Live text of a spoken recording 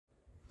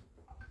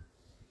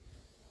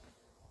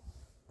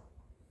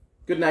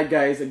Good night,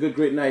 guys. A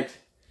great night.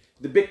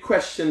 The big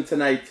question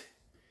tonight,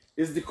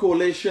 is the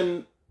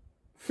coalition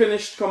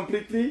finished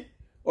completely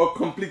or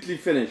completely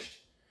finished?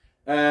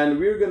 And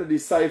we're going to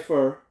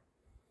decipher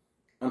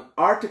an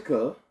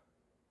article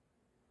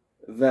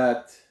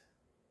that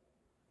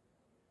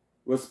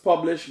was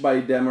published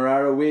by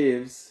Demerara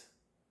Waves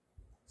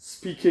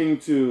speaking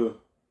to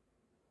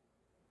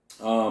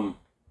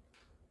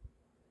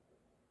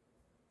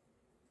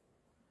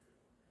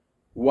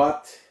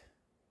what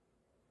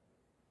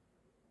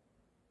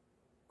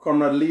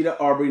Comrade Leader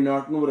Aubrey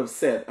Norton would have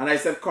said. And I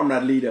said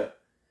Comrade Leader.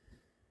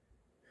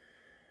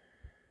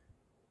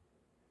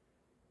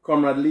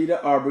 Comrade Leader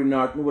Aubrey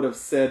Norton would have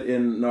said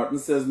in Norton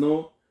Says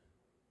No,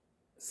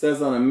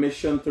 says on a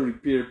mission to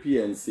repair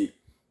PNC.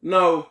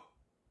 Now,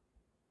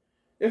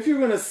 if you're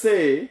going to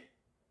say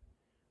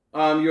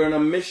you're on a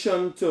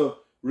mission to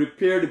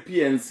repair the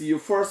PNC, you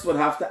first would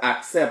have to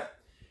accept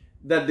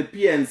that the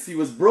PNC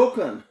was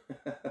broken.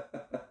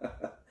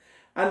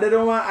 And they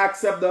don't want to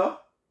accept that.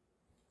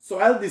 So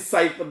I'll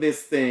decipher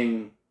this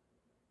thing.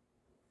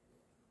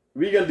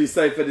 We're going to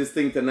decipher this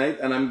thing tonight,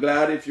 and I'm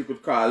glad if you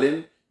could call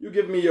in. You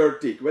give me your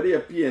take. Whether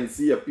you're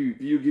PNC or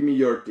PVP, you give me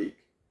your take.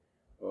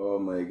 Oh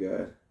my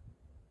God.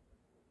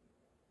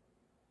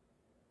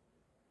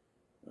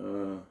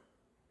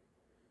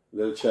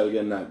 Little child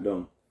get knocked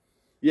down.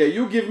 Yeah,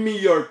 you give me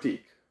your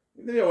take.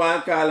 If you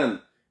want to call and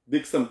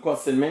dig some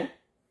cussing, man,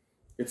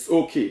 it's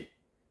okay.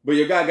 But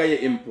you gotta get your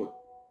input.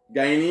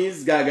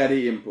 Guyanese gotta get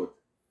the input.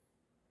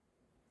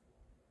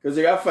 Because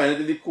you gotta find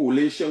it in the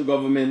coalition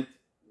government.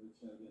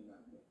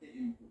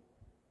 Guyanese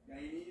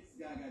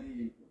gotta get the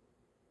input.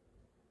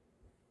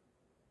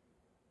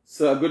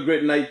 So a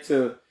great night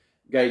to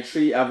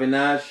Gayatri,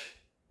 Avinash,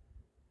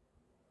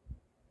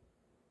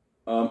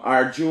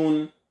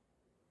 Arjun,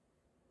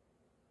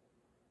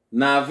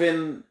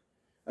 Navin.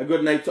 A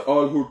good night to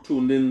all who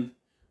tuned in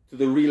to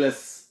the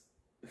realest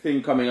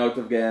thing coming out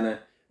of Guyana.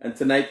 And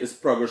tonight is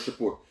Progress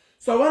Report.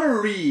 So I want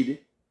to read.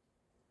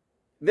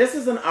 This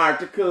is an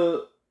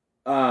article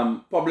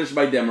published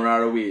by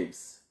Demerara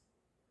Waves.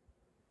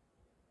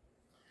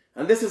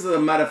 And this is, as a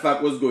matter of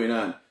fact, what's going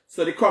on.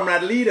 So the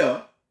Comrade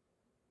Leader.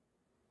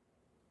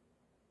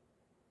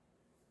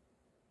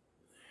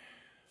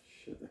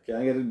 Shit, I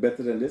can't get it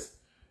better than this.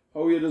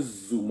 How you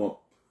just zoom up?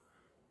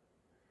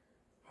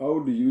 How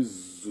do you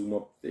zoom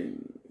up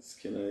things?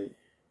 Can I?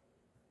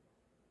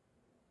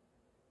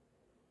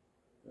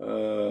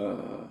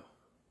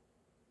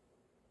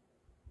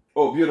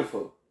 Oh,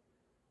 beautiful.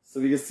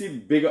 So we can see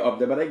it bigger up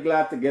there, but I'm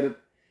glad to get it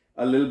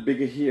a little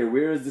bigger here.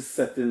 Where is the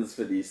settings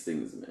for these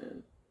things,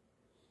 man?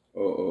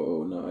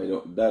 Oh, no, I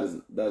don't. That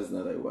is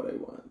not what I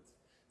want.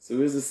 So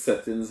where's the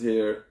settings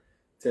here?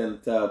 10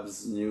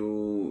 tabs,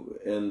 new,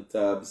 end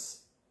tabs.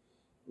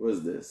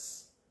 What's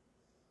this?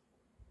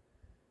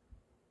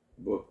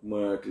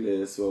 Bookmark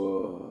list.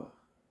 Oh,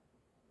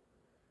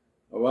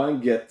 I want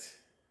to get.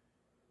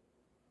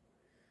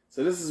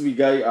 So this is we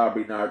guy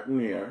Aubrey Norton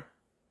here.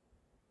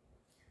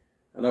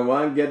 And I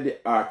want to get the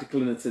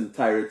article in its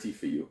entirety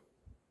for you.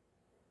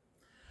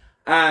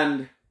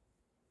 And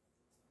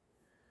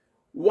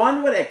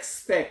one would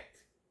expect,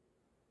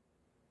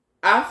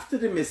 after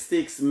the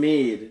mistakes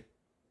made,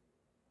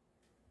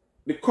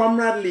 the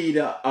Comrade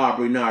Leader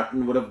Aubrey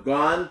Norton would have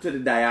gone to the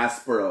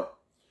diaspora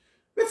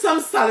with some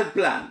solid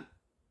plan.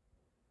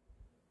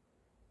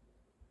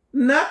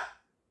 Not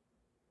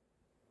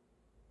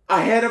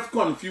ahead of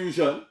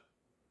confusion.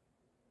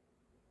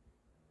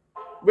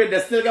 When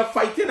they still got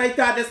fighting, I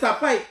thought they stop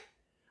fight.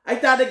 I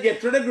thought they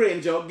get rid of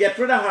Granger, get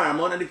rid of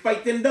Harmon, and the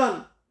fighting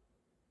done.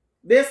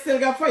 They still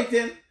got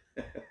fighting.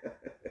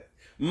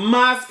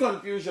 Mass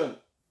confusion.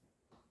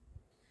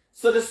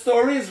 So the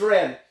story is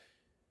read.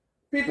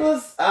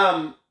 People's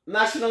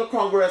National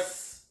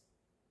Congress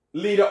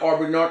leader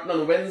Aubrey Norton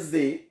on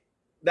Wednesday,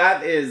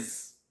 that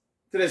is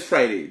today's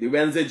Friday, the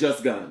Wednesday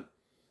just gone.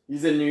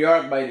 He's in New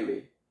York, by the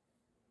way.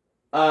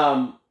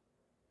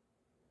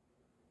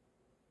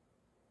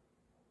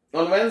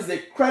 On Wednesday,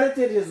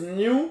 credited his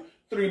new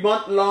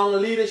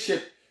 3-month-long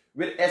leadership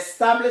with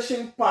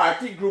establishing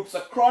party groups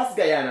across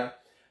Guyana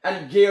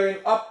and gearing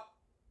up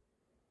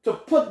to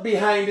put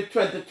behind the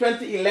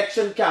 2020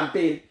 election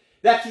campaign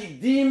that he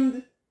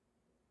deemed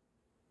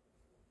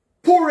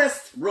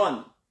poorest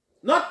run.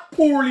 Not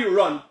poorly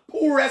run,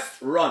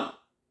 poorest run.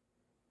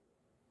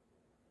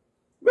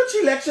 Which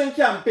election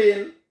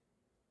campaign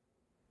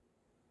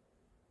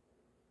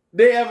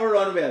they ever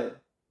run well?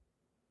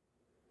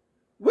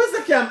 Where's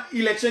the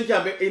election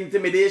campaign?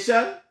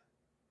 Intimidation?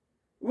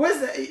 Where's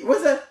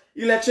the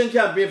election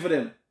campaign for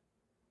them?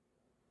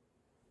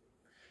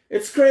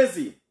 It's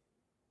crazy.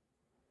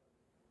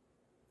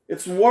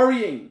 It's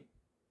worrying.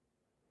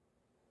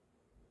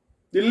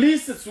 The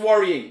least it's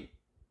worrying.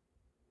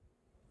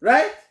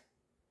 Right?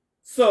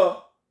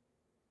 So,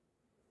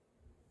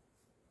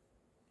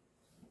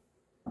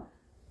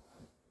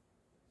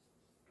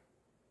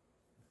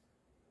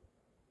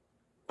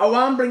 I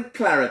want to bring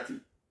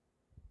clarity.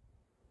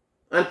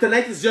 And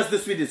tonight is just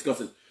this we're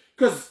discussing.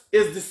 Because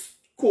is this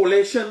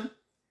coalition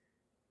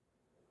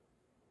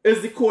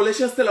Is the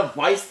coalition still a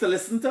voice to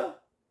listen to?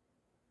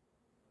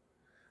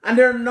 And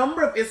there are a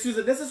number of issues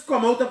that this has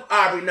come out of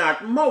Aubrey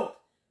Norton's mouth.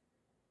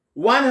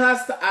 One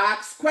has to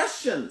ask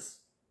questions.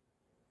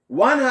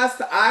 One has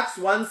to ask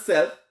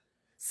oneself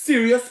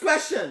serious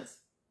questions.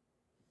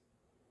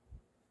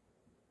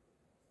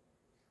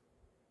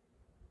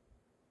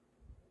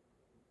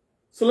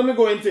 So let me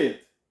go into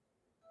it.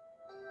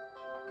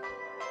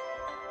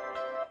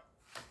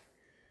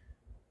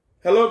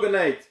 Hello, good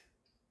night.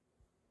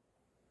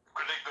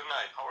 Critic, good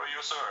night. How are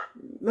you, sir?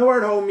 No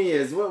word how me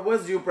is.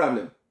 What's your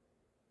problem?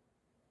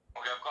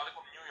 Okay, I'm calling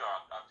from New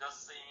York. I'm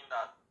just saying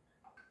that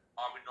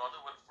Aubrey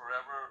Norton will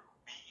forever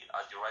be,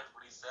 as you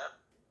rightfully said,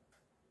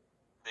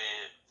 the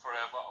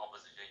forever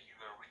opposition. He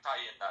will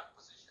retire in that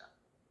position.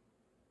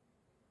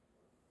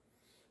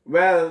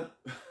 Well,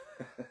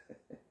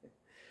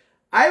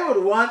 I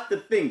would want to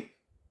think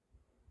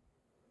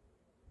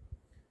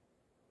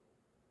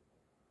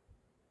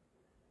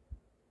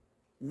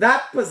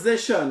that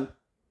position.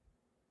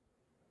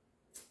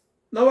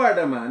 No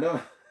word, man. No.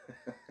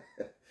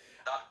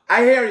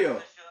 I hear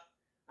you.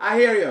 I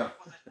hear you.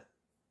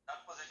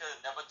 That position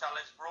never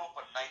challenged bro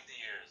for 90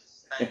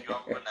 years. Thank you.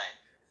 Have a good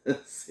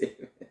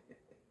night.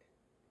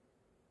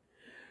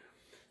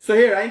 So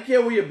here, I don't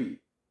care where you be.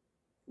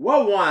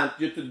 What I want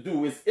you to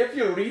do is, if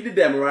you read the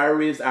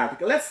Demorari's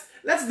article,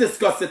 let's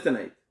discuss it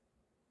tonight.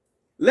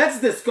 Let's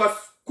discuss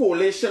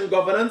coalition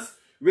governance,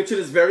 which it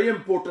is very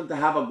important to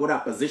have a good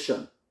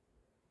opposition.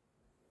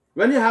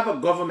 When you have a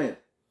government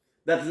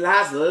that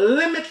has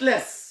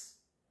limitless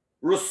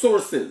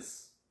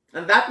resources,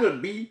 and that will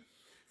be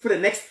for the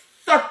next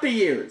 30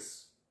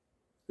 years,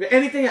 where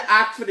anything you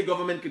ask for the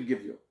government could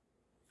give you.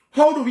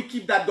 How do we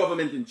keep that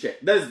government in check?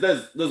 That's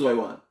what I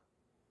want.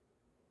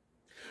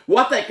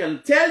 What I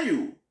can tell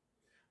you,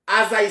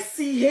 as I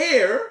see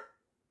here,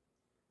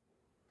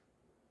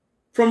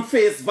 from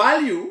face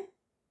value,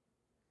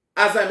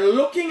 as I'm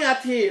looking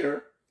at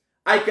here,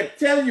 I can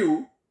tell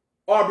you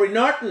Aubrey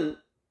Norton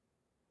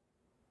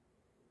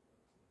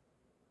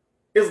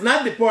is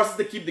not the person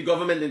to keep the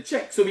government in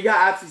check. So we got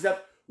to ask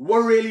yourself, what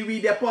really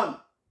we upon?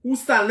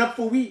 Who's standing up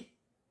for we?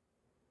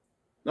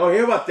 Now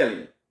here what I'm telling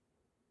you.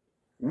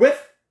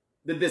 With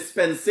the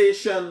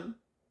dispensation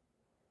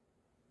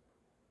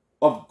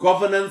of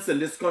governance in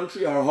this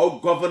country, or how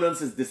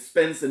governance is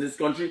dispensed in this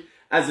country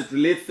as it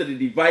relates to the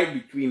divide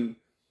between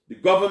the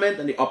government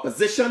and the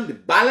opposition, the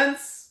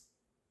balance,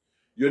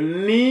 you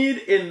need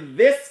in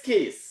this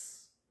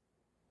case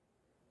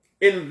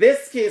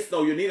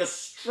now, you need a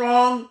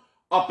strong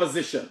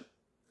opposition.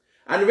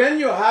 And when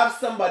you have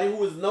somebody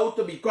who is now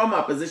to become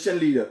opposition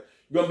leader,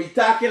 you're going to be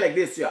talking like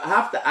this. You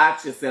have to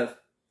ask yourself,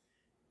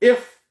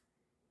 if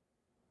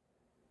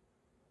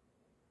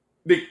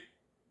the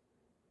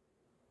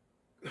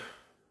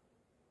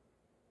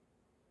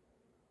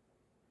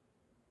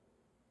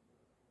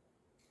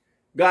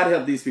God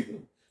help these people.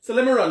 So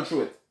let me run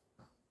through it.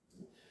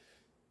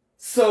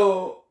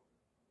 So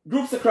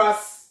groups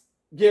across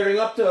gearing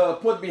up to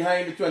put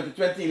behind the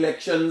 2020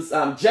 elections,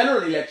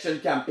 general election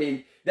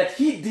campaign that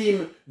he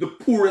deemed the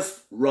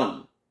poorest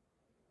run.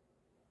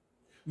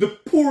 The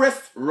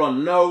poorest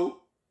run. Now,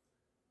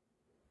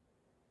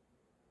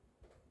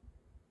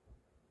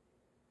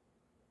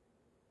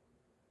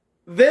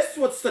 this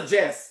would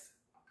suggest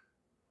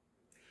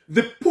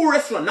the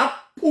poorest run,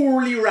 not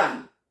poorly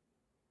run.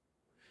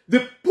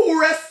 The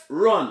poorest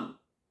run.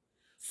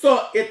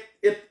 So it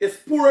is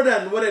poorer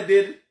than what it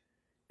did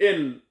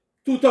in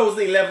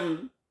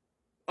 2011.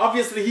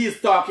 Obviously, he is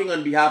talking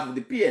on behalf of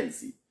the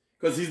PNC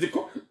because he's the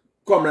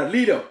comrade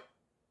leader.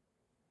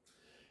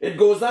 It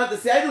goes on to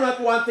say, I do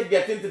not want to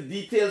get into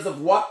details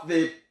of what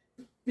the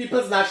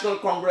People's National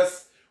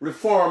Congress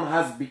reform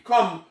has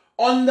become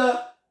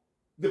under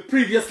the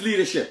previous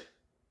leadership.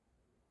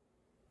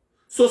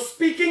 So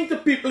speaking to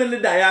people in the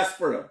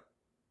diaspora,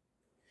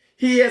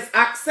 he is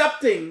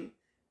accepting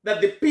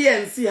that the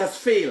PNC has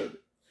failed.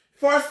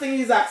 First thing,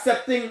 he's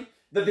accepting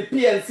that the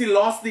PNC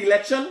lost the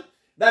election.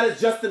 That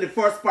is just in the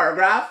first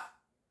paragraph.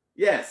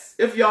 Yes,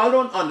 if y'all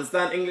don't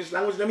understand English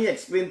language, let me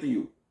explain to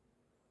you.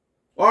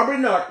 Aubrey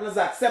Norton has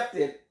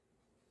accepted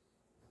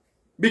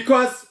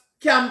because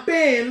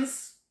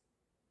campaigns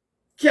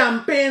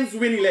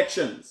win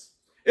elections.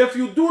 If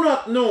you do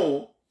not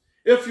know,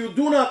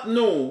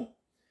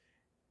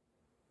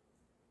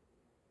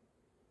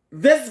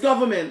 this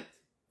government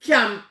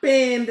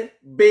campaigned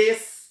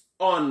based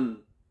on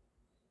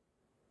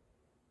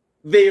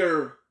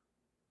their,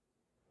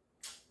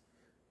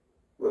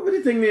 what do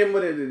you think name,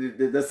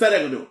 the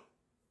Saragado?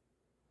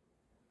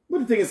 What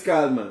do you think it's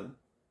called, man?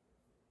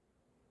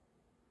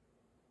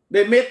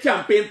 They made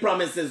campaign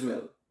promises,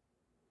 well.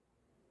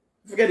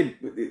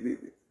 Forget the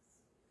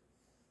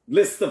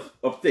list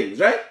of things,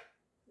 right?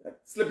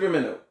 Slip your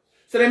mind out.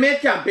 So they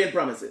made campaign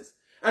promises.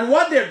 And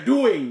what they're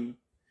doing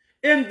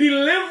in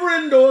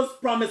delivering those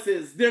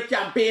promises, they're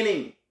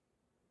campaigning.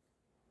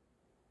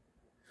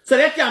 So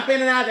they're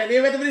campaigning out and they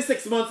wait every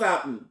 6 months to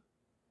happen.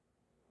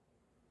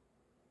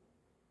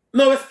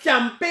 Now it's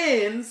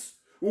campaigns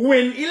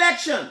win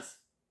elections.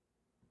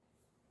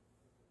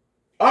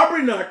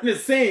 Aubrey Norton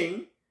is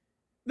saying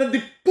that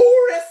the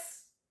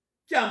poorest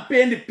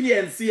campaign the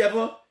PNC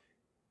ever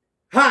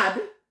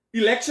had,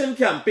 election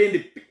campaign,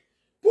 the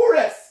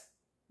poorest,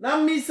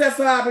 not me says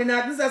so, Aubrey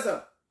Norton says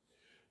so,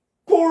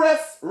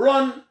 poorest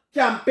run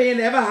campaign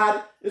ever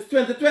had is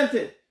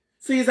 2020.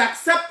 So he's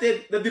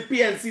accepted that the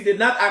PNC did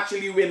not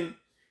actually win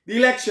the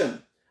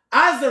election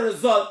as a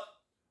result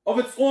of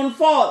its own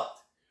fault.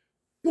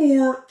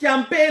 Poor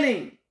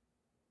campaigning.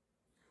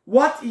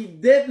 What he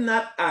did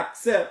not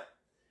accept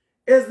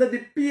is that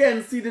the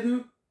PNC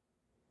didn't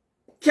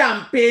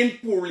campaign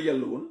poorly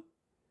alone.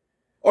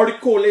 Or the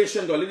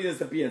coalition government, it's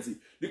the PNC.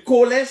 The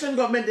coalition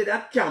government did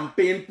not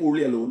campaign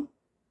poorly alone.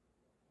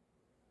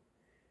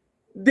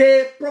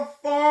 They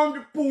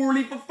performed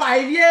poorly for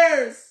 5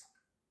 years.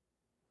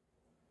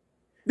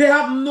 They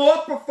have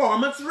no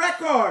performance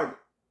record.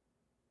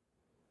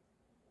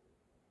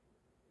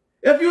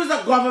 If you're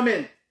a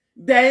government,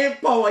 they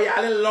ain't power,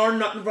 y'all learn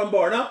nothing from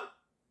born up.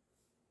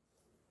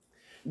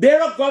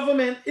 They're a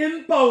government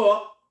in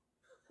power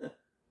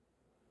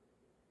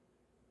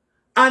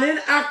and in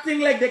acting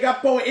like they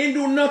got power, ain't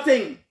do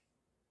nothing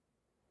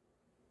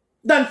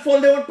than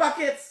fold their own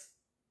pockets.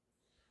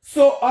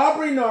 So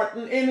Aubrey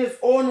Norton, in his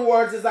own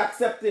words, is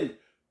accepting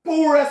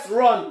poorest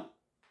run.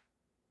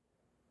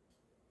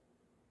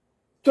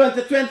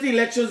 2020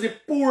 elections, the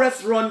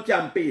poorest run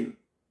campaign.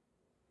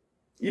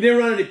 He didn't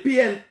run the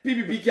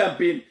PPP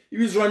campaign. He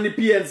was running the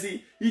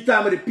PNC. He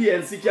talking about the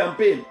PNC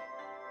campaign.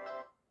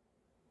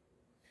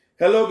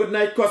 Hello, good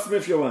night. Cuss me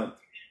if you want.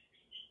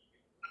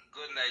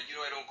 Good night. You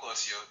know I don't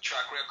cuss you.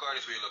 Track record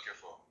is what you're looking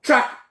for.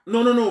 Track.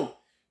 No.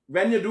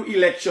 When you do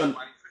election.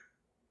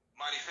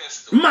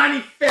 Manifesto.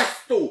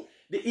 Manifesto.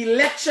 The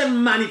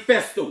election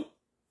manifesto.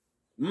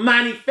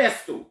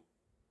 Manifesto.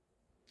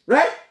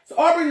 Right? So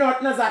Aubrey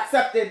Norton has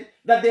accepted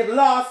that they've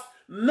lost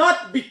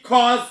not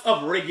because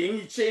of rigging.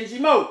 He changed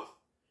him out.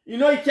 You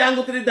know he can't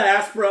go to the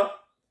diaspora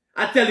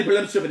and tell people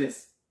I'm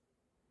stupidness.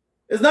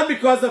 It's not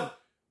because of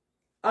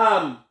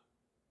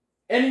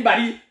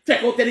anybody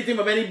take out anything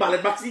from any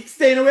ballot box. He's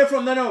staying away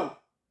from that now.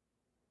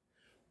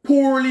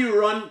 Poorly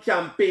run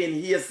campaign.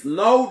 He has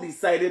now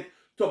decided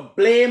to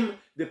blame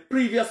the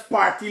previous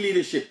party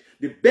leadership.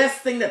 The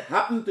best thing that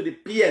happened to the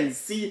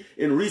PNC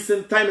in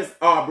recent time is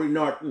Aubrey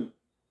Norton.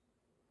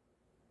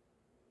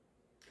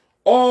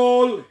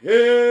 All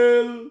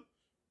hail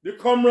the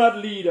comrade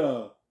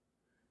leader.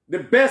 The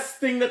best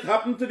thing that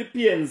happened to the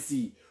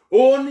PNC.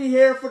 Only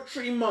here for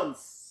 3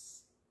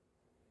 months.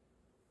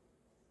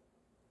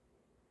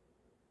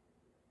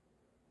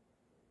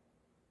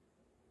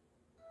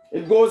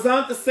 It goes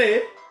on to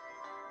say,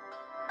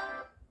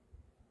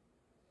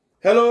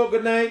 hello,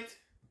 good night.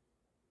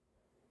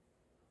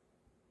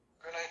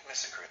 Good night,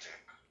 Mr. Critic.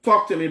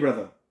 Talk to me,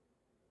 brother.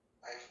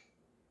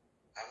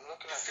 I'm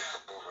looking at the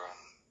program.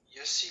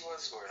 You see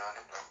what's going on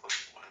in Blackwood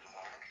at the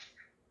moment?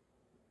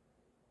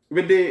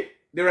 With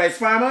the rice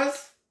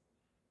farmers?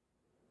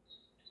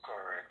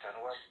 Correct. And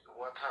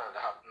what had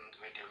happened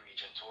with the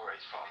Region 2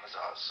 rice farmers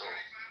also?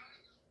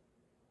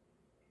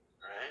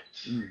 Right?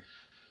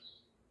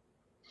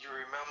 You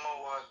remember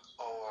what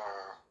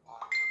our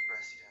honorable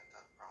president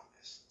had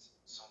promised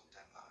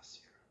sometime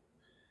last year?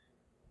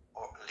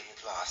 Or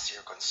late last year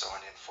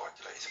concerning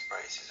fertilizer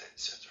prices,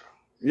 etc.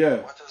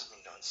 Yeah. What has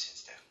been done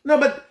since then? No,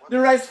 but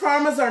the rice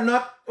farmers are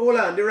not, hold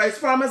on, the rice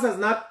farmers is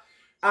not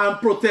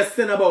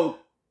protesting about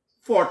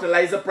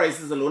fertilizer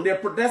prices alone. They're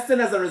protesting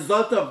as a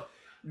result of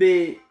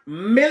the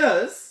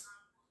millers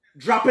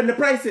dropping the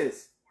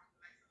prices.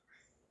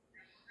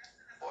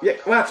 Yeah,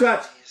 watch.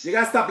 You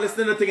gotta stop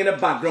listening to the thing in the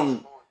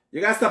background. You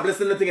gotta stop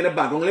listening to the thing in the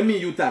background. Let me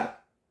mute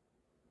that.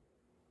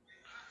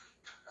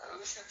 I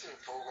listen to the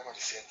program at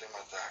the same time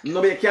attack. No,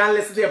 but you can't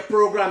listen to your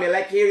program. You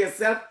like hear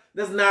yourself?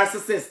 This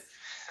narcissist.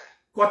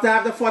 What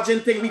have the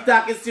fudging thing? We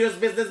talk is serious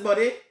business,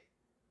 buddy.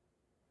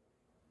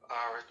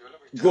 Alright, well,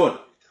 let me Good.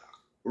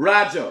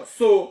 Roger.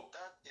 So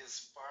that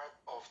is part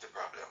of the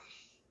problem,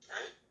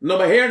 right? no,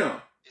 but here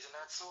now. Isn't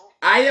that so?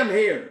 I am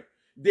here.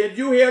 Did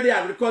you hear the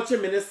agriculture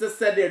minister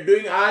said they're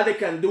doing all they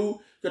can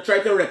do to try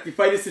to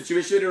rectify the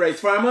situation with the rice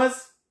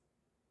farmers?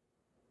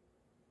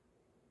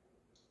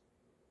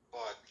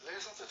 But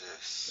listen to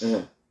this.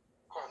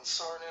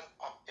 Concerning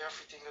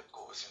everything that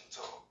goes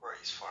into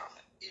rice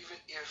farming, even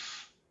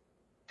if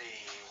they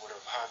would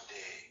have had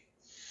the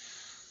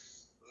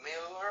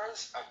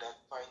millers at that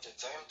point in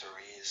time to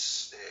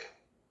raise the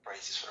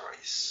prices for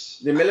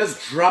rice. The millers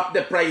drop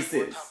the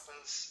prices.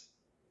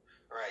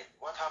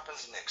 What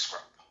happens next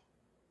crop?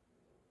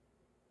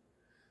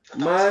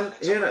 Man,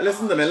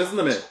 listen to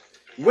me.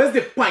 Where's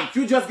the point?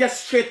 You just get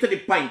straight to the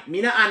point.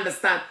 Me not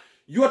understand.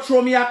 You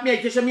throw me up, me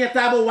talk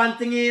about one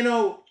thing, you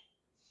know.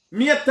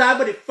 Me talk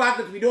about the fact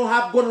that we don't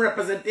have gun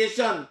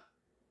representation.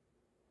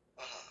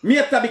 Me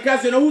talk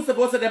because you know who's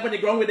supposed to be on the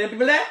ground with them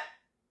people there?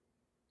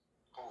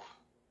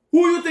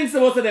 Who you think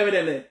supposed to be with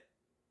them there?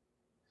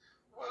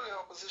 Well, the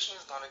opposition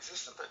is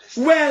non-existent at this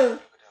Well,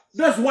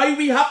 that's why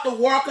we have to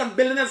work on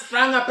building a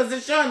strong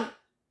opposition.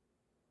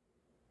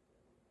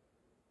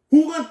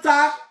 Who gonna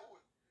talk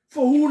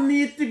for who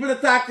needs people to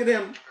talk to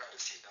them?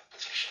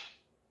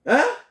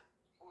 Huh?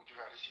 Who would you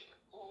rather see?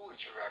 Who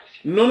would you rather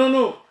see?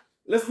 No.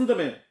 Listen to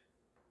me.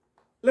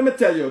 Let me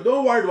tell you.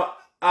 Don't worry about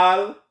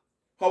all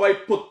how I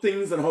put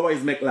things and how I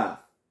make laugh.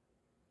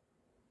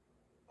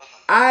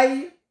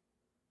 I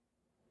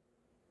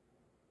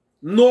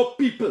know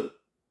people.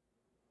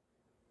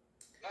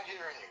 Not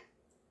hearing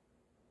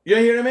you.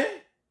 You hearing me?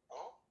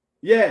 Oh?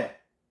 Yeah.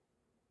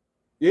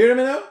 You hearing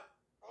me now?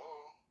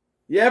 Oh?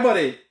 Yeah,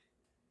 buddy.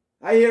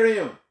 I hearing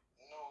you. No, not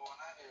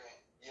hearing.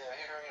 Yeah,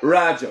 hearing you.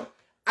 Roger.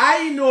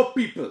 I know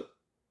people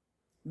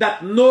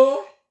that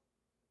know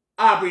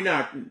Aubrey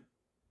Norton.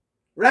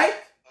 Right?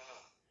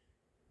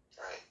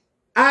 Right.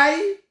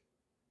 I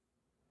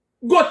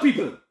got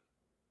people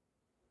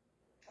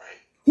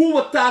Right. who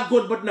would talk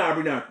good but not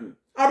Aubrey Norton.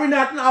 Aubrey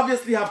Norton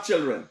obviously have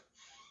children.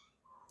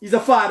 He's a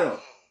father.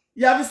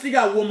 He obviously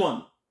got a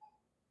woman.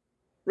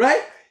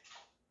 Right?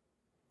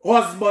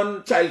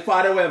 Husband, child,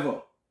 father,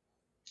 whatever.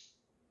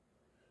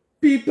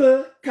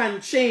 People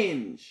can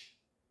change.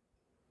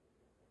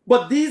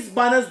 But these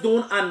banners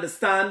don't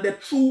understand the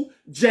true,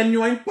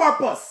 genuine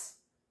purpose.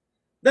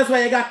 That's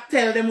why I got to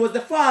tell them was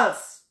the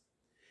false.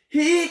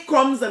 He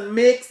comes and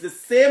makes the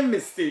same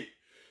mistake.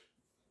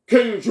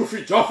 King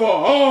Juffy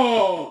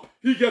Jaffa,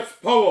 he gets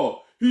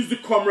power. He's the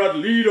comrade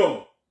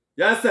leader.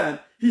 You understand?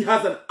 He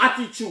has an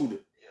attitude.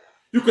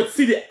 You could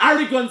see the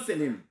arrogance in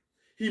him.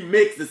 He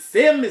makes the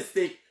same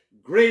mistake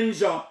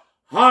Granger,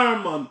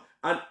 Harman,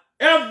 and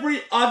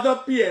every other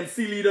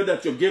PNC leader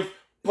that you give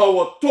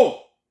power to.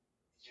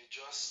 You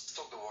just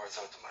took the words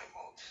out of my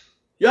mouth.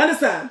 You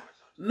understand?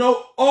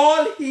 Now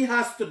all he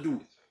has to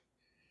do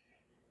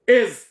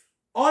is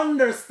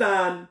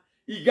understand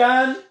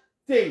Igan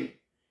thing.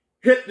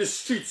 Hit the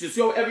streets. You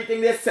see how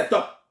everything they set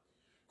up.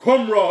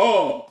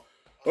 Comrade.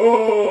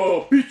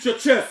 Oh, beat your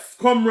chest.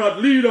 Comrade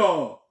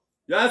leader.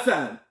 You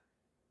understand?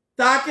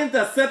 Talking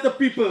to a set of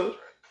people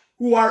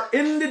who are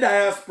in the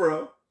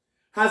diaspora,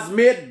 has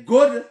made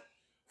good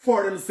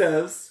for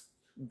themselves,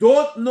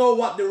 don't know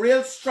what the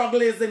real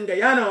struggle is in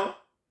Guyana,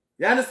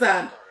 you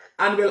understand?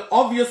 And will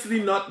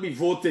obviously not be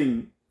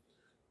voting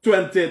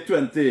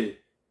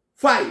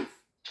 2025.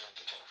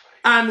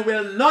 And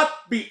will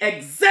not be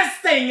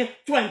existing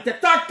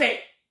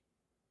 2030.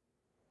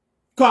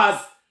 Because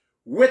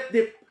with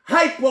the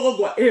hype we're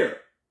going to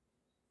here,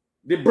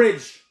 the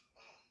bridge,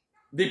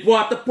 the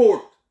water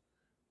port,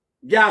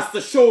 gas to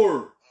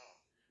shore,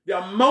 the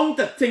amount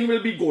of thing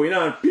will be going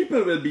on.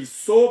 People will be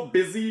so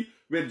busy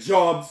with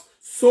jobs,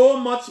 so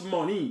much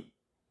money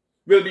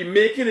will be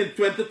making in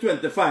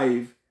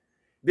 2025,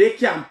 their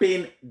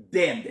campaign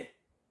dead.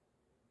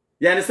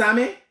 You understand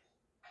me?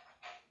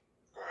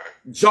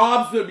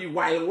 Jobs will be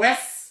Wild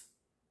West,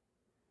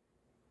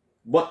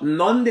 but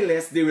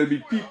nonetheless, there will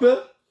be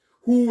people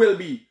who will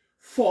be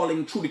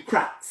falling through the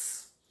cracks.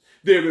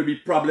 There will be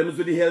problems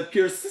with the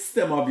healthcare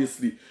system,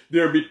 obviously.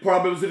 There will be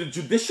problems with the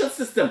judicial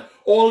system.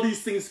 All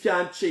these things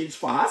can't change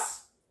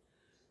fast.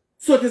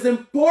 So it is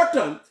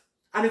important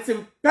and it's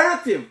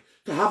imperative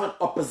to have an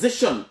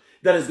opposition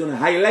that is going to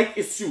highlight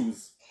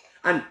issues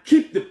and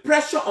keep the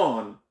pressure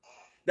on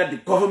that the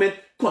government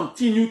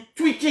continue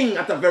tweaking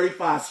at a very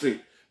fast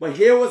rate. But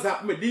here what's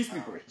happening with these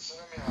people. Right, so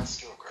let me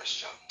ask you a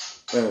question.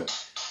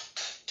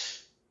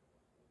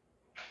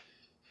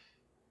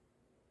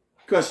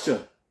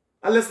 Question.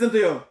 I'm listening to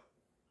you.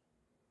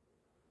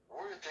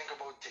 What do you think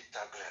about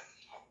TikTok Glenn?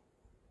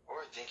 Or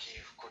do you think he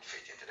could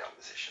fit into the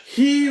opposition?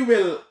 He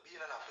will. Be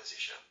in an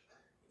opposition.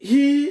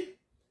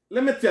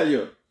 Let me tell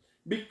you,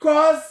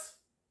 because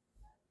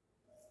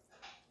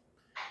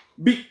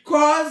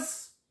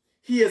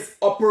he is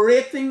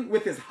operating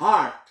with his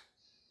heart.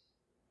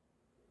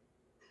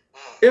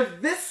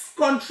 If this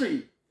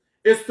country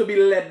is to be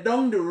led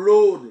down the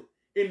road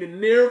in the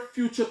near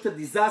future to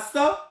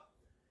disaster,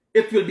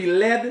 it will be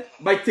led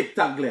by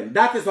TikTok Glenn.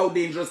 That is how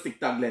dangerous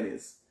TikTok Glenn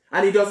is.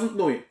 And he doesn't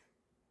know it.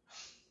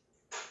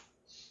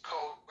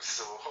 How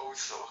so?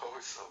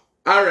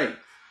 All right.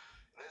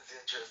 That's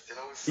interesting.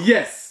 How so?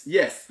 Yes.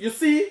 You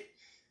see,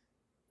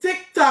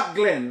 TikTok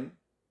Glenn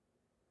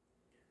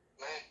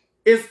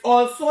is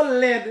also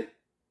led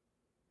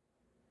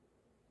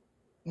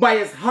by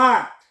his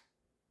heart,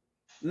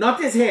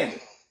 not his head.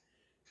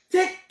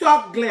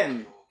 TikTok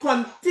Glenn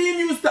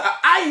continues to...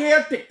 I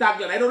hear TikTok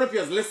Glenn. I don't know if you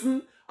have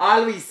listened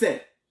all he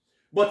said.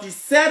 But he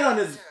said on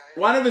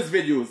one of his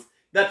videos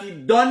that he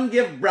done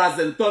give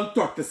Brazenton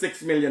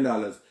 $36 million.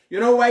 You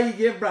know why he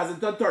gave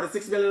Brazenton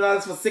 $36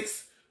 million for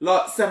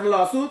 7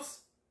 lawsuits?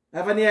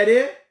 Have any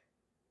idea?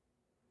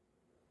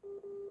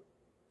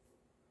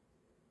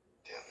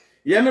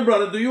 Yeah, my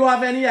brother, do you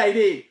have any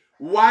idea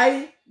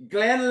why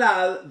Glenn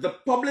Lal, the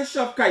publisher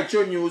of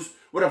Kaicho News,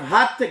 would have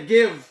had to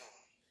give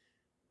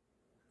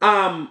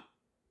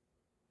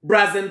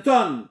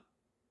Brazenton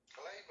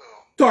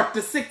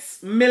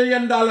 $36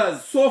 million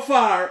so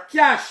far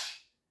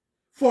cash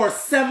for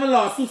 7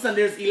 lawsuits and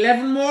there's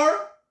 11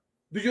 more?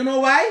 Do you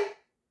know why?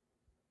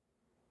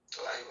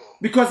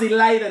 Because he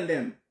lied on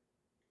them.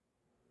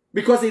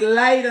 Because he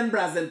lied on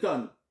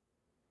Brazenton.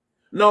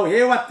 Now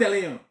here what I'm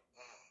telling you.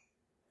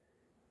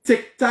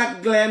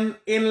 TikTok Glenn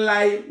in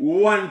lie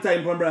one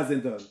time from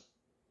Brazenton.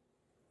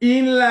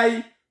 In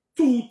like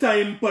 2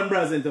 times per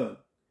Brazenton.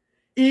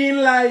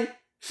 In like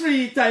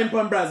 3 times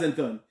per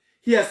Brazenton.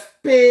 He has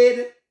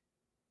paid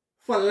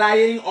for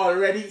lying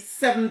already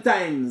 7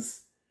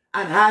 times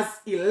and has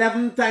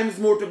 11 times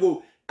more to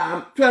go.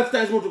 12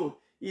 times more to go.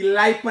 He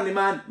lied on the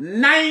man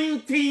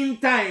 19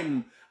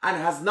 times and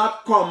has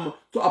not come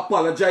to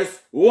apologize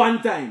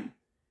 1 time.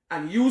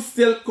 And you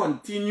still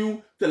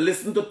continue to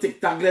listen to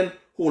TikTok Glenn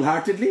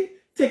wholeheartedly?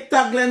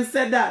 TikTok Glenn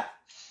said that.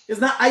 It's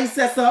not I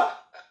said so.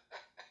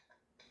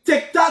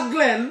 TikTok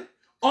Glenn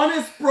on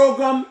his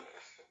program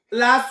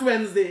last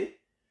Wednesday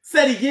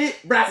said he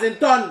gave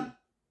Brazenton.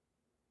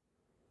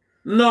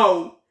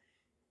 No.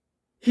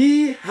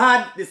 He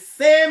had the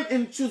same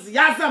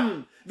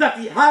enthusiasm that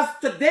he has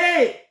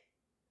today.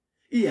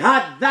 He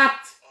had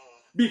that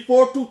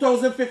before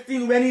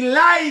 2015 when he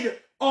lied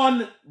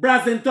on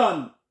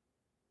Brazenton.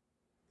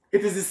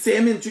 It is the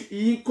same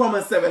he come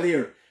and say, well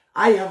here,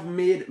 I have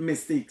made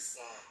mistakes.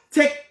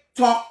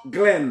 TikTok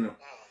Glenn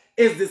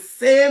is the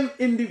same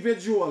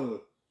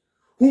individual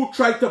who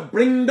tried to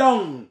bring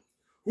down,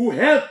 who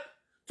helped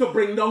to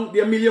bring down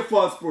the Amelia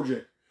Falls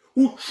project,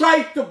 who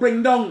tried to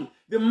bring down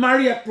the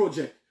Marriott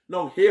project.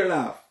 Now here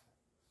laugh.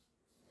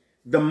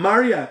 The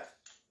Marriott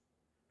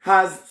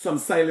has some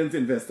silent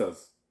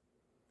investors.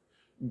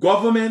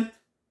 Government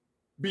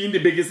being the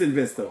biggest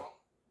investor.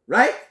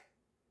 Right?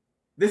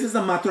 This is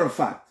a matter of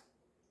fact.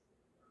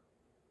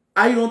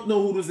 I don't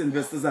know who those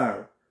investors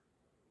are.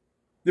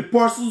 The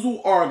persons who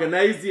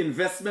organize the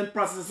investment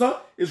processor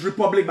is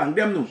Republic Bank.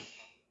 Them know.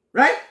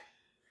 Right?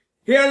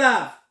 Here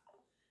laugh.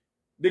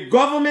 The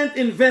government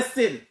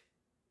invested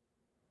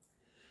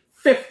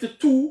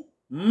 $52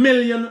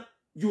 million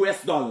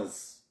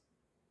US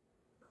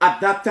at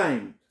that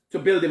time to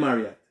build the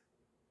Marriott.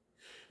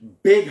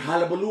 Big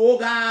hullabaloo, oh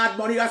God,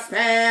 money got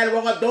spent,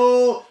 what got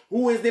do?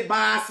 Who is the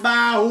boss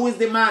man? Who is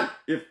the man?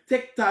 If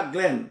TikTok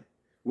Glenn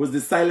was the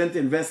silent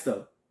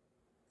investor,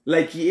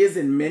 like he is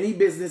in many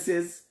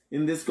businesses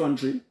in this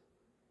country,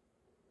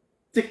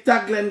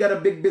 TikTok Glenn got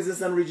a big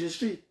business on Regent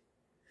Street.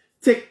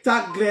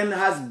 TikTok Glenn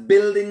has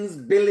buildings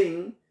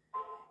billing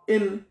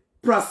in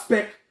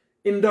Prospect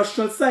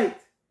Industrial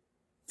Site.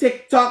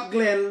 TikTok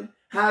Glenn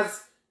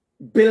has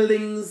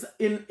buildings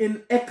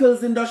in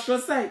Eccles Industrial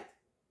Site.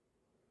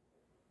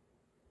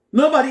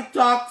 Nobody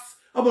talks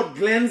about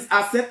Glenn's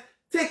asset.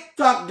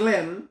 TikTok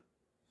Glenn,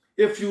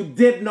 if you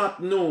did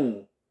not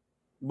know,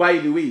 by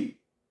the way,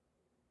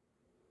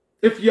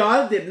 if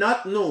y'all did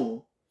not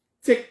know,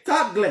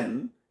 TikTok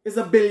Glenn is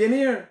a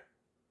billionaire.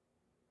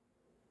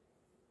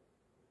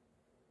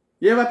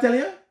 You ever tell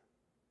you?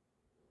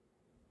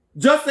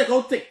 Just like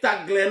how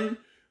TikTok Glenn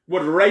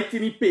would write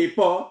in the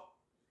paper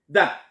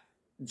that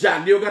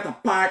Jagdio got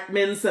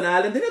apartments and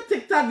all, and then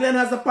TikTok Glenn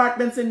has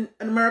apartments in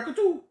America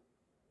too.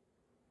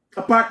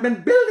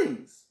 Apartment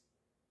buildings.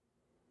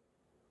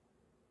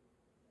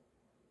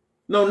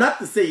 Now, not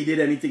to say he did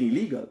anything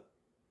illegal,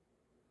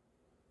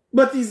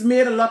 but he's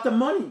made a lot of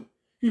money.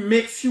 He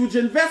makes huge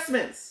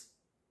investments.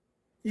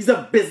 He's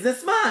a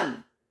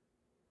businessman.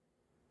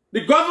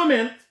 The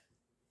government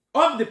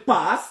of the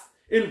past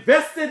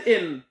invested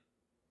in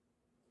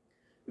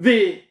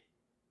the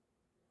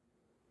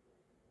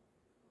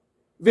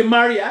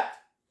Marriott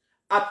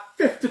at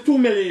 $52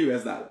 million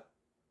US.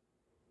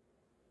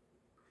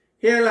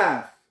 Here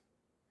laugh.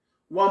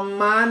 One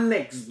man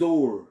next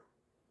door,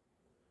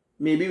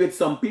 maybe with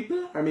some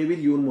people or maybe with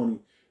your own money,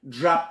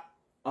 drop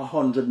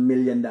 $100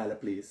 million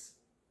place.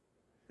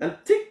 And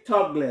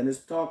TikTok Glenn is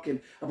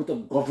talking about the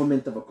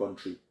government of a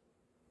country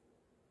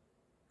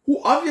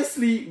who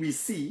obviously we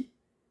see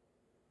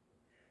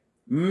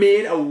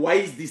made a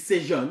wise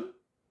decision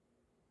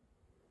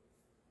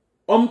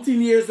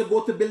umpteen years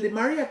ago to build the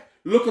Marriott.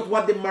 Look at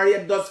what the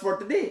Marriott does for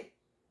today.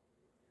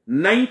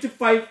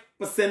 95%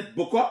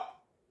 book up.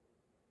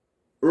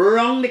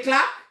 Round the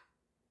clock.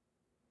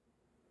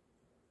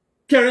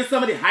 Carrying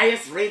some of the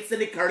highest rates in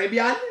the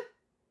Caribbean.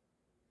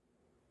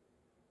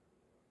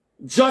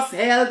 Just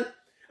held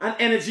an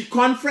energy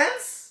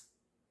conference.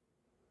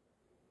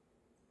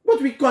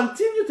 But we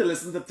continue to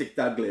listen to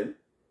TikTok Glenn.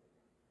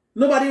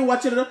 Nobody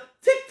watching it.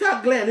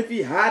 TikTok Glenn, if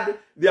he had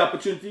the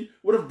opportunity,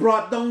 would have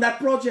brought down that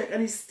project.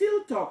 And he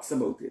still talks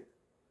about it.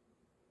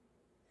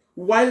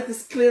 While it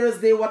is clear as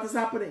day what is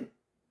happening.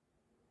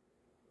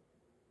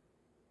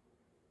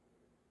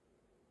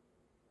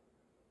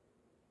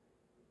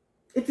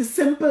 It is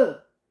simple.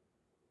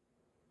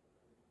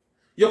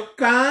 You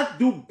can't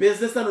do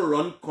business and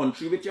run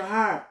country with your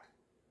heart.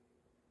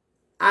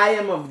 I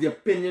am of the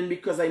opinion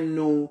because I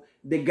know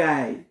the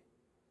guy.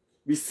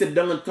 We sit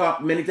down and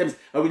talk many times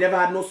and we never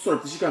had no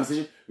surface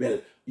conversation. Well,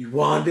 you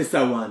want this,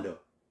 I want that.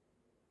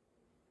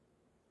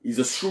 He's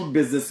a shrewd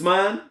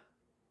businessman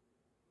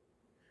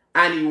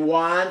and he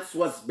wants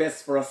what's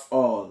best for us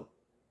all.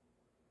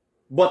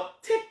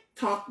 But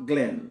TikTok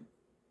Glenn,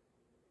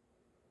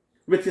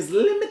 with his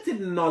limited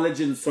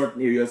knowledge in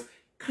certain areas,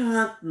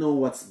 can't know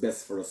what's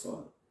best for us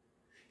all.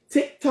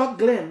 TikTok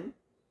Glenn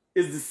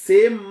is the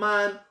same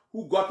man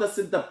who got us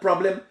into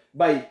problem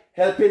by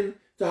helping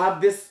to have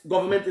this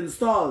government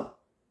installed.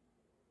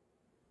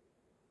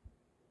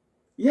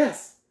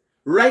 Yes.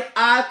 Write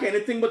ark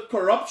anything but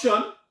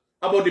corruption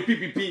about the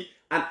PPP.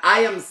 And I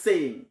am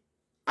saying,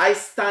 I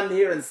stand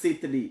here and say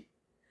today,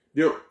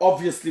 there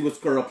obviously was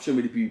corruption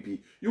with the PPP.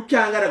 You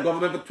can't get a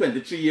government for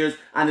 23 years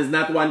and there's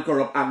not one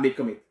corrupt act they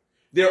commit.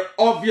 There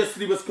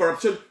obviously was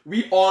corruption.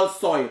 We all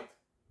saw it.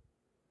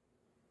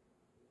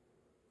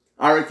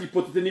 Alright, he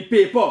put it in the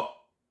paper.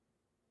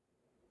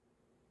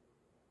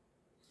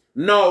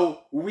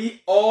 Now,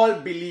 we all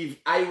believe,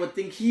 I would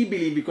think he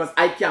believed because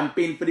I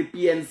campaigned for the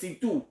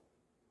PNC too.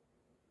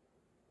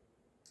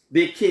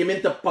 They came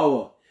into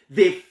power.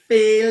 They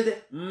failed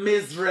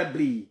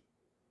miserably.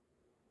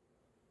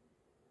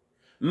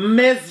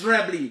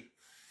 Miserably.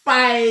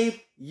 5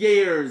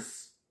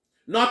 years.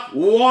 Not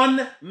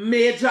one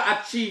major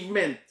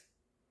achievement.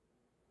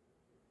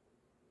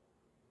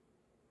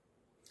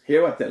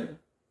 Hear what I tell you.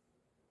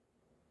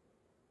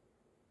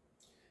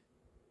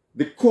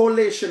 The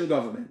coalition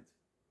government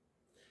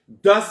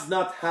does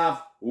not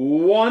have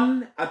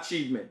one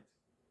achievement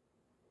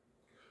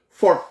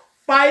for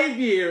 5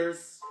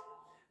 years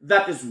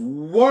that is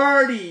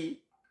worthy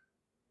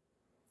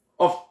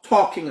of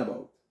talking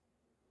about.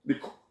 The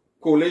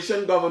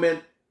coalition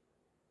government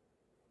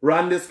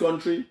ran this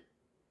country.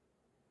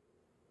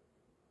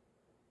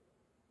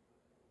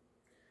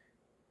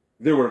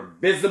 There were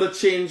visible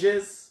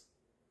changes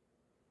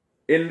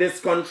in this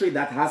country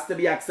that has to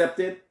be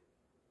accepted.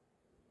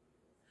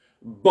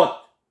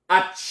 But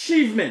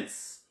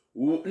achievements,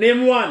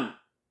 name one.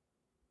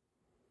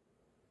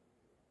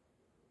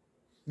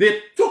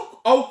 They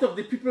took out of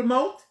the people's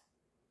mouth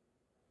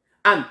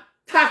and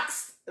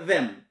taxed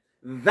them.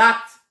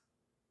 That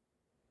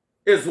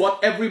is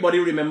what everybody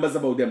remembers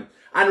about them.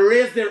 And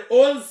raised their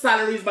own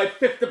salaries by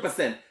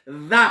 50%.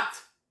 That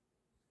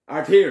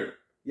are here.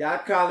 Y'all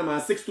call them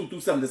at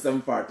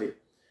 622-7740.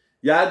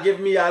 Y'all give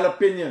me y'all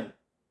opinion.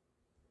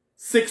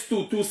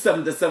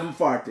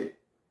 622-7740.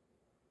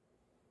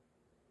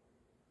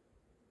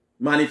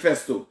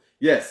 Manifesto.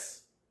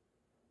 Yes.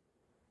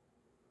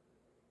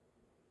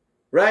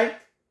 Right?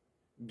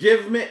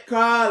 Give me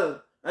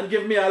call and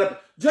give me all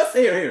up. Just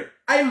here.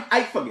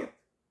 I forget.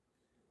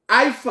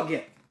 I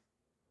forget.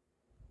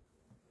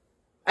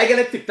 I get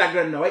a tic-tac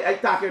right now. I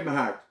talk in my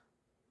heart.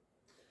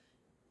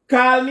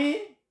 Call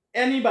me.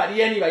 Anybody.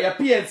 Your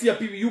PNC, your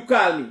people, you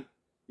call me.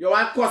 You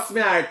want to cost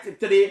me heart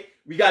today?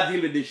 We got to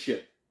deal with this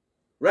shit.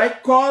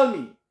 Right? Call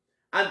me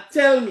and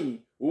tell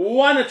me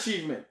one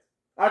achievement.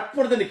 I'll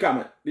put it in the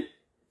comment.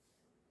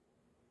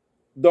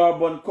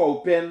 Durban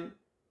cow pen.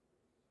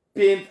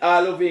 Paint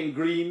all over in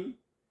green.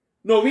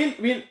 No,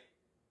 we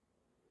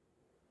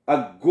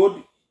a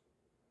good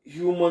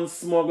human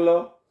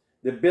smuggler.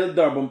 They built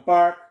Durban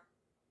Park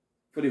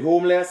for the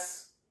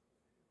homeless.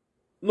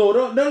 No,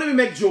 don't let me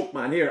make joke,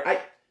 man. Here,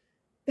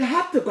 they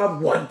have to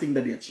have one thing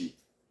that they achieved.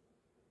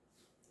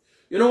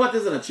 You know what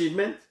is an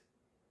achievement?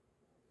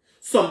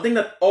 Something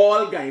that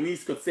all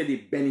Guyanese could say they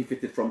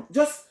benefited from.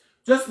 Just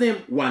name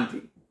one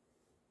thing.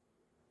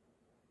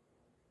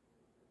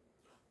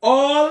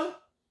 All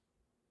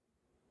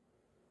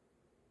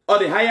of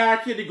the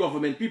hierarchy of the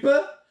government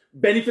people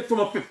benefit from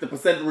a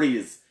 50%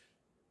 raise.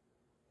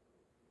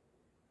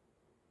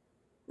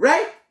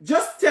 Right?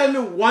 Just tell me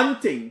one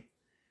thing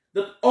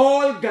that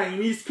all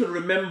Guyanese could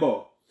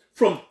remember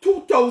from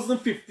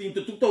 2015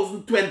 to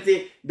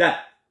 2020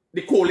 that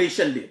the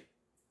coalition did.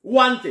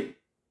 One thing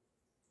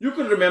you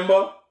could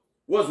remember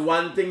was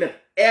one thing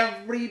that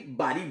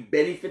everybody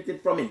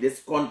benefited from in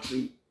this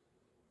country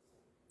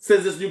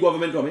since this new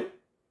government coming.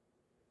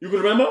 You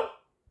could remember?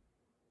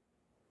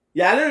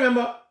 Yeah, I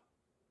remember.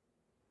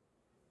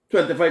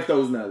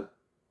 $25,000.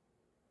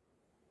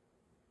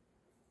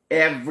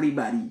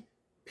 Everybody,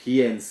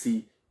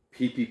 PNC,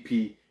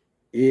 PPP,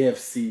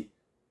 AFC,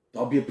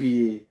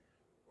 WPA,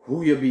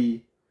 who you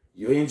be,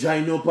 you ain't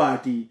join no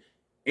party,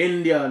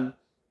 Indian,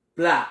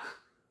 Black,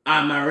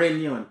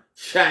 Amerindian,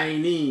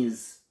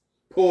 Chinese,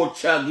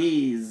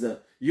 Portuguese,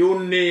 you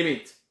name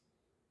it.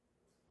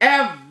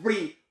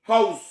 Every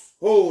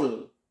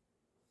household.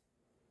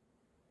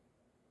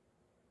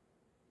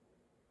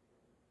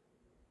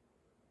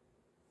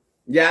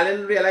 Y'all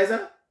didn't realize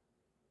that?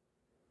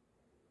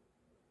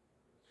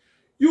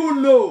 You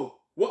know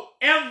what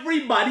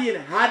everybody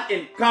had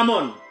in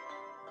common.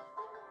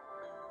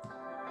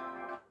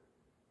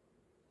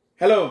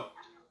 Hello.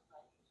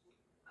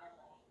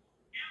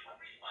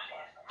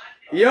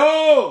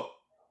 Yo.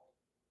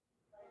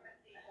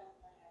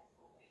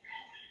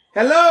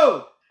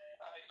 Hello.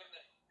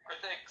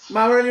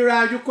 Marley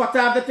Raj, you cut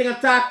off the thing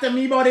and talk to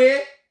me, buddy.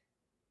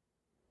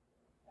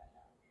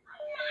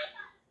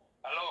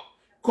 Hello.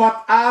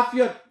 Cut off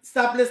your,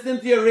 stop listening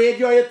to your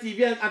radio or your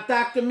TV and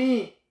talk to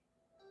me.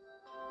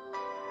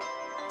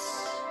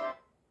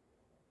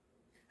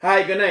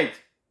 Hi, good night.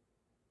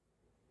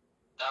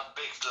 That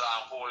big slam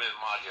hole in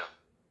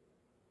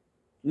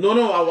Malia.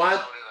 No, I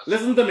want,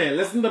 listen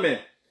to me.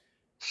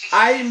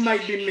 I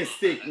might be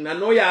mistaken. I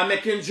know you're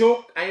making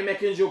joke. I ain't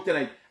making joke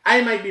tonight.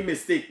 I might be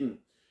mistaken.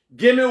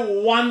 Give me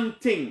one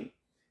thing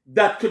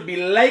that could be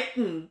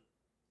likened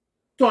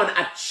to an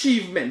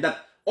achievement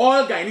that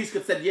all Guyanese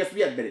could say, yes,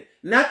 we had better.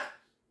 Not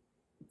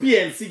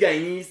PNC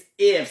Guyanese,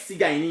 AFC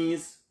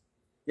Guyanese,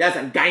 yes,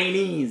 and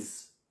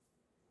Guyanese,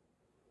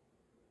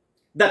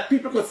 that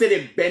people could say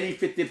they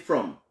benefited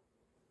from.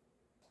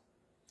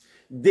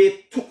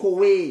 They took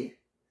away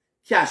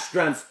cash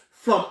grants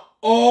from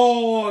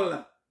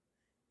all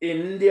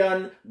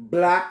Indian,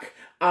 black,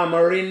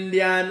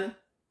 Amerindian.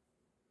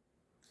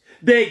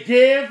 They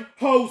gave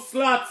house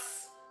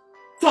lots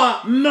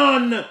to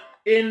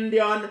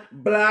non-Indian,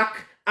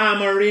 black,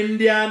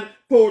 Amerindian,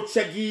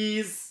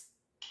 Portuguese.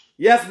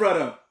 Yes,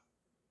 brother.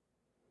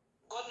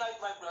 Good night,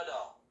 my brother.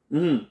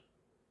 Mm-hmm.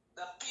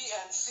 The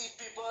PNC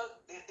people,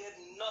 they did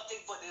nothing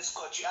for this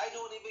country. I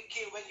don't even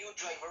care when you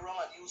drive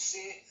around and you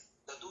say,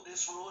 to do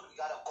this road, we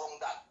gotta count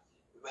that.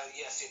 Well,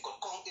 yes, you could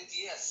count it,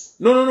 yes.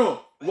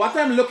 No. What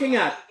I'm looking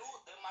at.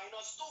 The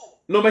minus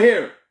 2. No, but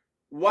here.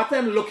 What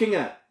I'm looking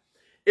at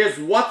is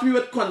what we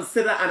would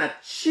consider an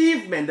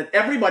achievement that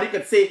everybody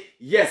could say,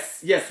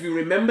 yes, we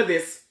remember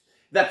this,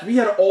 that we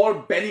had all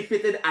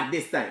benefited at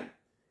this time.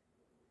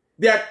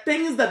 There are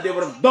things that they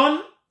would have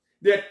done.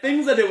 There are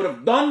things that they would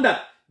have done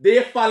that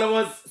their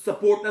followers,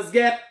 supporters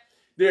get.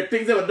 There are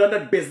things they would have done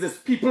that business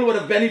people would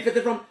have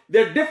benefited from.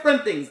 There are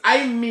different things.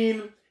 I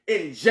mean,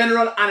 in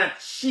general, an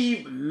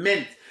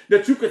achievement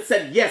that you could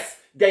say, yes,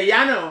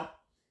 Guyana,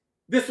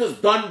 this was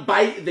done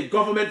by the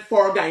government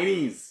for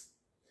Guyanese.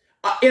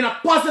 In a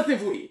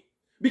positive way.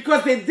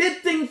 Because they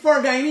did things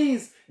for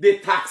Guyanese. They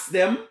taxed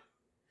them.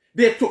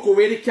 They took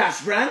away the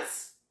cash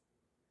grants.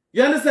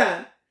 You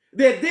understand?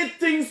 They did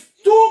things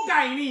to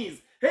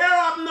Guyanese. Here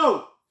up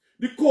now.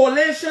 The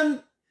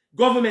coalition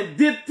government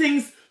did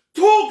things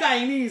to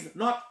Guyanese,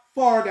 not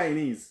for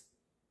Guyanese.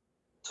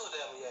 To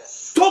them,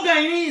 yes. To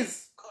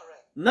Guyanese.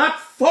 Correct. Not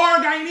for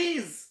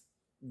Guyanese.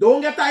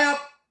 Don't get tied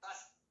up.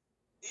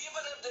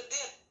 Even if they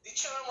did, the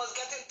children was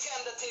getting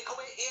 10 to take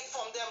away, 8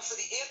 from them, so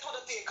the 8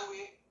 would take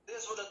away,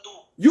 this would have do.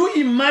 You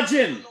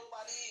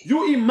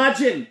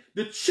imagine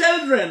the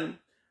children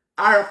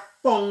are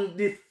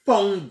the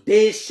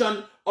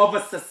foundation of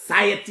a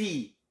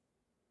society.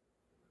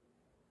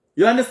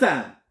 You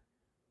understand?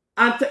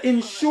 And to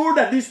ensure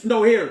that this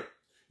now here,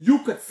 you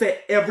could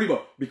say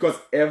everybody, because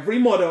every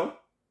mother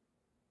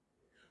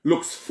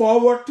looks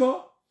forward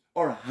to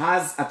or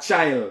has a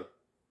child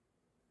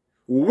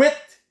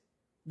with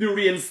the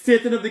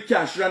reinstatement of the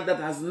cash grant that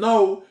has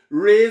now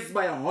raised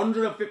by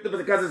 150%,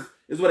 because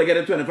it's what I get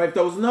at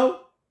 25,000 now.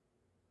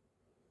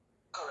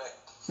 Correct.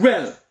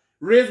 Well,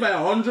 raised by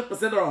 100%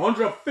 or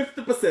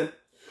 150%.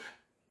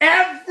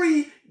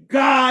 Every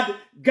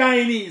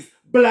Guyanese,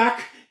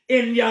 black,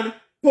 Indian,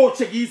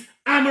 Portuguese,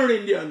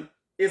 Amerindian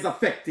is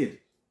affected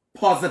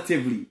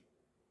positively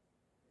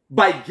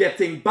by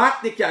getting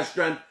back the cash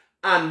grant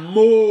and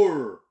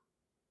more.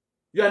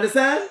 You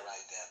understand? Right.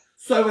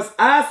 So I was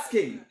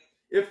asking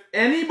if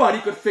anybody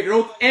could figure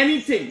out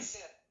anything.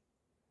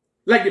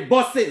 Like the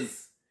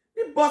buses.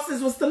 The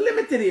buses was the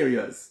limited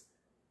areas.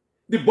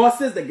 The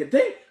buses that get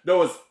there, there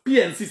was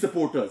PNC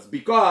supporters.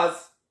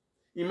 Because,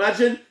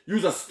 imagine,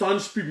 use a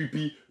staunch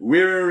PPP,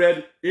 wearing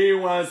red,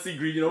 A1C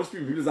green. You know what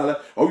PPP is all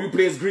that? How you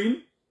place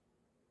green?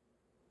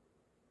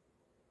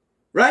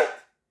 Right?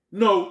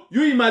 No,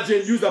 you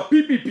imagine, use a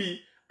PPP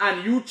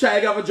and you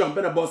try to have a jump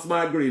in a bus,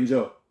 Mark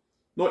Granger.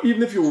 No,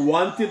 even if you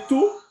wanted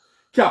to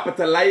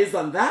capitalize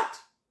on that,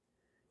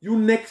 you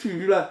next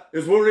people are,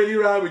 is what really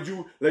wrong with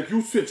you? Like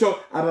you switch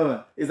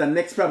out, is the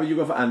next problem you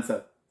got for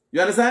answer.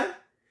 You understand?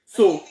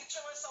 So,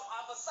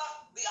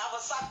 the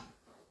Avasac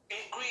in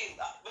green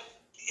with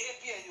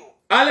APNU.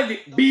 I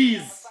like the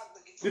B's,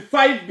 the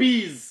 5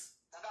 B's.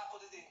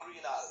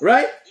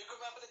 Right? You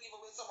remember the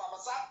giveaway some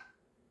Avasac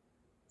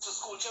to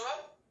school children?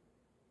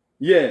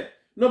 Yeah.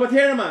 No, but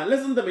here, man,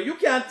 listen to me. You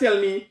can't tell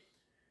me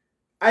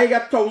I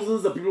got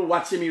thousands of people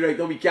watching me right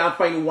now. We can't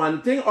find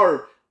one thing,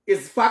 or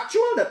it's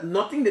factual that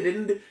nothing they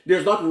didn't.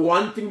 There's not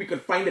one thing we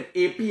could find that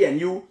AP and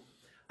you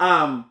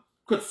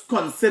could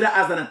consider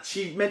as an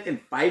achievement in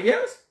 5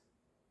 years.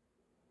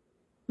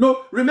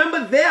 No,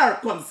 remember they are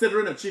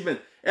considering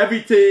achievement.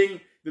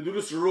 Everything they do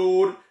this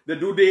road, they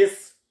do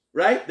this,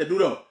 right? They do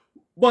that,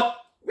 but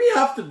we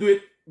have to do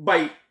it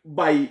by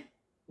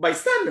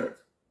standard.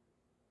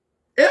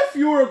 If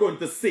you are going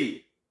to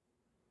say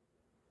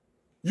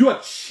you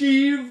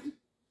achieved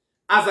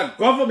as a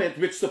government,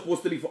 which is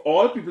supposed to be for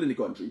all people in the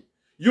country,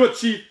 you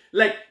achieve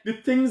like the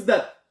things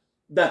that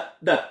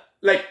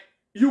like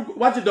you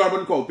watch the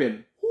Durban cow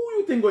pen. Who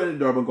you think going to the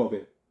Durban cow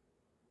pen?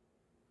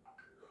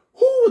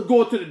 Who would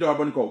go to the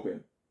Durban cow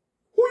pen?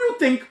 Who you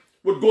think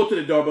would go to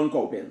the Durban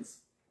cow pens?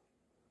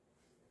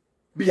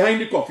 Behind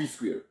the Coffee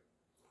Square.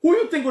 Who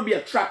you think would be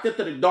attracted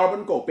to the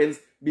Durban cow pens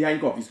behind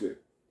Coffee Square?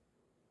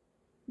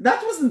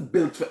 That wasn't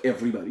built for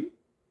everybody.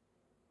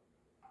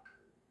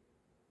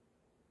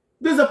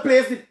 There's a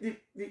place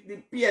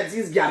the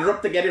PNCs gather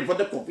up together for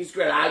the Coffee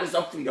Square, all this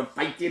stuff, freedom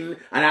fighting and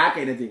that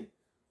kind of thing.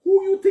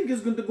 Who you think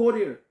is going to go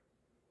there?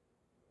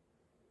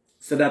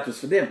 So that was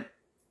for them.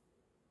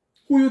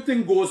 Who you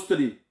think goes to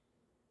the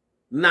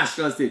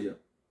National Stadium?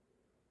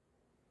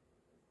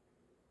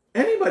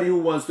 Anybody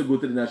who wants to go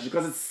to the National,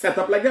 because it's set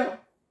up like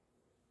that.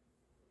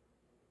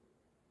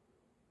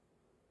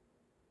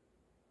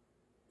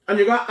 And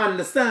you got to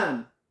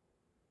understand,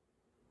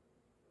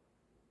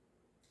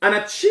 an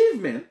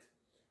achievement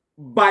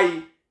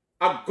by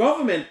a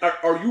government,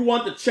 or you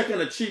want to check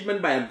an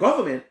achievement by a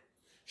government,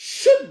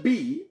 should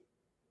be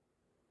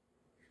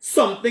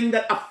something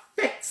that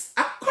affects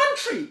a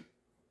country.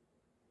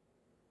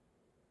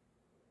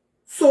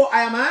 So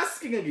I am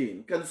asking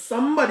again, can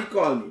somebody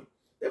call me?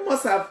 They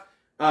must have,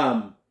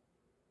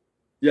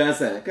 you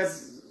understand?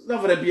 Because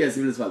not for the BS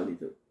people follow me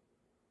too.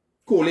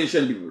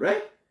 Coalition people,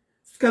 right?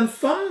 Can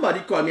somebody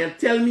call me and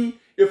tell me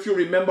if you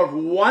remember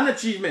one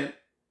achievement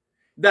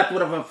that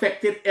would have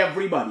affected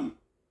everybody?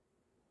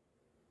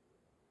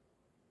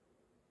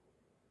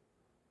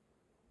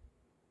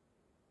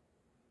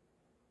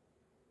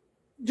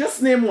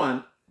 Just name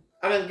one.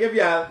 I can give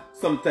you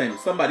some time.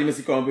 Somebody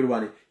must come up with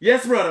one.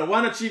 Yes, brother.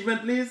 One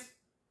achievement, please.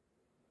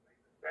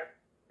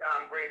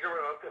 Raise a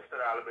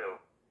 $50 bill.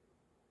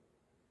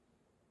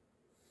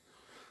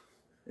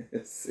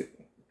 Yes.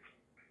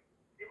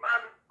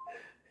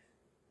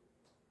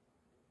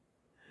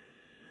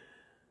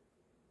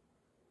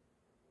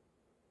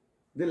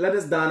 Let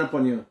us dawn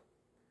upon you.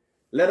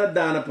 Let it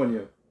dawn upon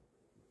you.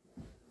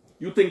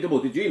 You think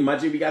about it. You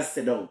imagine we got to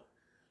sit down.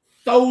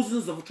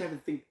 Thousands of us trying to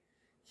think,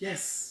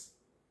 yes,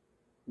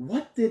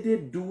 what did they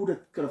do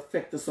that could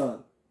affect us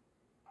all?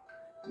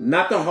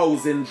 Not a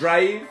housing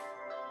drive.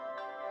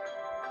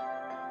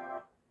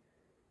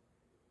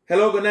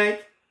 Hello, good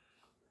night.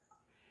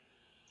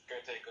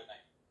 Critic, good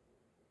night.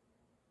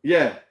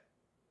 Yeah.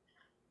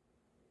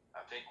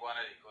 I think one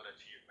of the good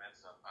achievements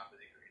under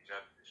the Green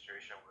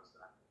administration was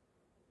that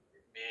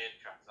it made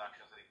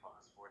transactions at the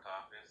passport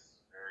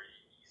office very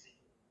easy.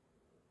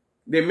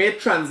 They made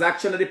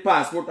transaction at the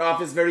passport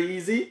office very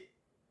easy?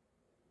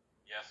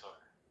 Yes, sir.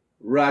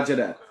 Roger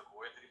that. You could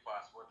go into the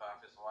passport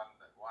office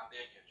one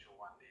day, get through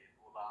one day,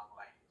 no long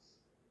lines.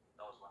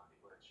 That was one of the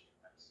good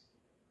achievements.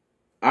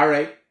 All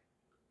right.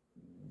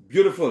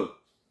 Beautiful.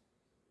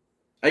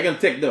 I can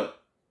take that.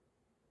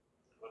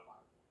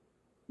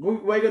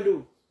 What are you going to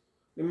do?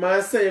 The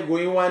man say you're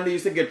going one day, you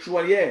say get through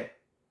one year.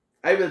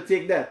 I will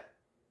take that.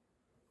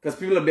 Because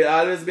people have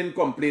always been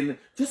complaining.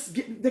 Just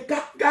get, they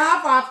got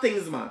half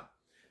things, man.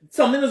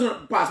 Something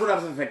doesn't, passport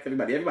has affect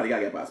everybody. Everybody got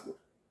to get a passport.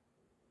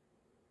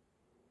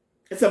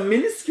 It's a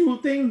minuscule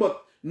thing,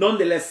 but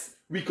nonetheless,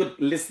 we could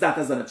list that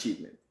as an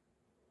achievement.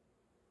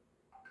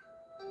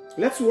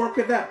 Let's work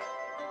with that.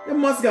 There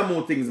must get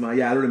more things, man.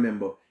 Yeah, I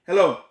remember.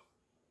 Hello.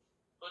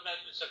 Good night,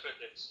 Mr.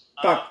 Critics.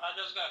 Talk. I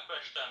just got a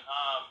question.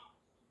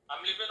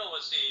 I'm living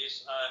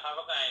overseas. I have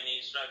a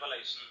Guyanese driver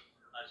license,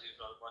 as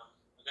usual, but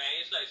the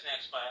Guyanese license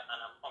expired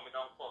and I'm coming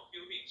down for a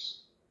few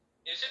weeks.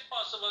 Is it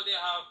possible they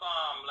have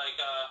like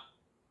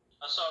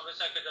a service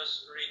I could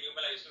just renew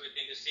my license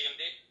within the same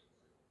day?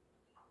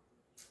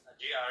 A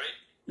GRA?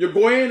 You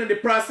go in and the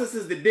process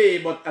is the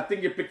day, but I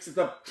think you pick it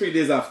up 3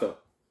 days after.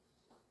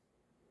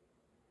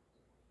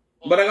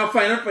 But I can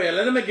find out for you.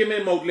 Let me give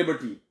me Mount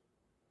Liberty.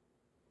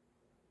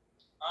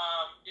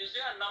 Is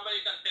there a number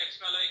you can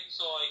text me like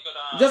so I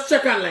could Just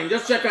check online.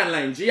 Just check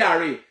online.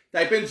 GRA.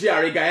 Type in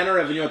GRA, Guyana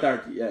Revenue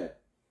Authority. Yeah.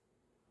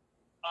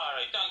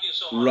 Alright, thank you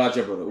so much.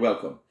 Roger, brother.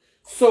 Welcome.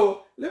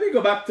 So, let me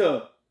go back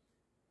to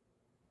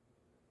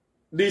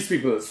these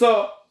people.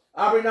 So,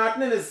 Aubrey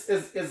Norton is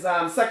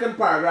second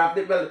paragraph.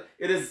 Well,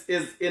 it is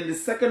in the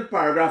second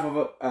paragraph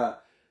of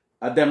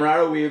a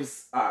Demerara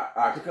Waves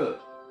article.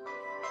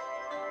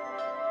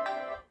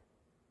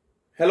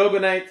 Hello,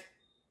 good night.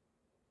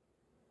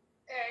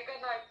 Hey,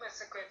 good night,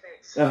 Mr.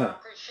 Critics.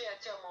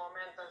 Appreciate your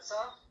moment and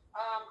stuff.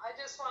 I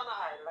just want to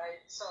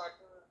highlight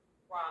certain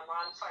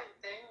one fine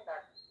thing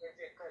that if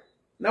you could.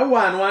 Now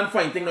one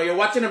fine thing. Now you're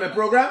watching my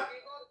program?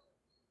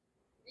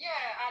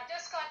 Yeah, I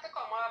just got to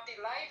come out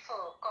the life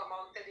or come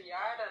out to the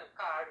yard and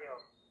call you.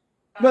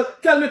 Well,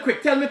 tell me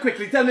quickly.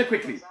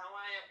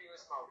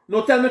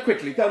 No, tell me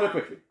quickly. I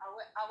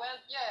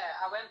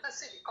went to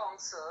City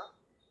Council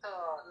to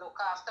look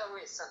after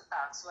race and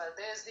tax. Well,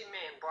 there's the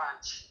main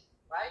branch,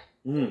 right?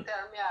 Mm.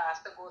 Tell me I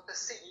have to go to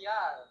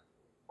CDR.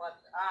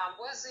 But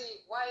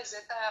why is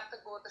it I have to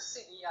go to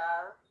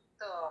CDR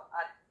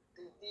at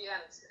the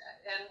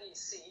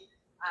NDC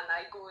and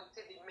I go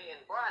into the main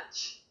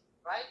branch,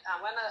 right?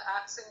 And when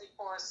I asking the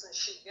person,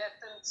 she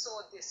getting so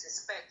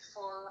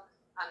disrespectful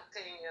and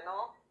thing, you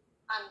know?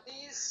 And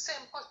these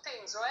simple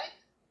things, right?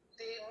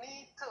 They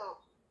need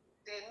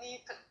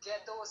to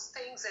get those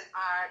things in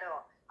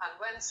order. And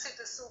when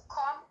citizens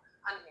come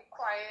and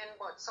inquiring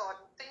about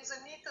certain things, they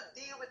need to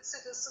deal with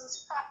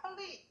citizens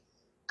properly.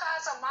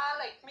 Because a man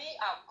like me,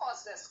 I've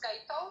caused the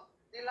sky out.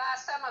 The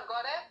last time I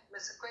got it,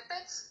 Mr.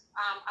 Critics,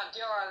 a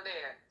girl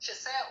there. She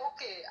said,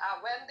 okay, I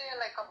went there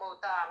like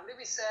about, let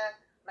me say,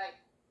 like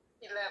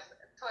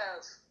 12:30.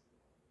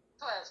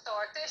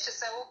 She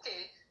said,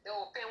 okay, they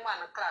open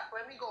 1 o'clock.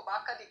 When we go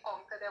back at the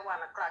counter there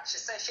 1 o'clock, she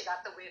said she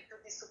got to wait to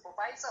the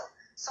supervisor.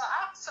 So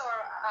I asked her,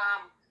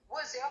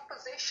 what's your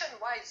position?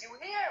 Why is you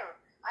here?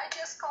 I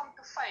just come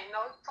to find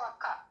out for a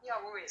copy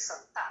of race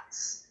and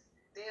tax.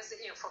 There's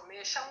the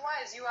information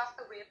wise. You have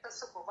to wait the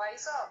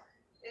supervisor.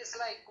 It's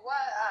like, what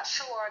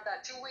sure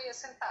that you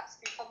wasting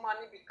taxpayer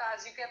money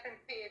because you getting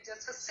paid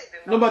just to sit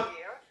in here.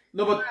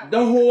 No, but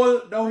the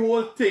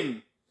whole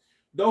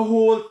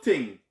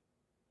thing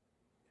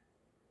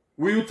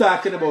we you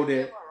talking about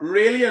it,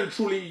 really and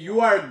truly,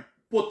 you are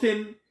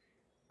putting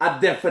a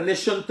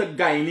definition to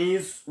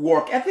Guyanese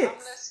work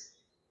ethics.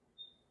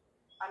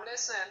 I'm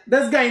listening.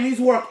 That's Guyanese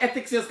work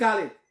ethics, you call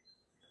it.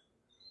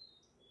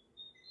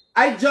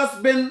 I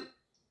just been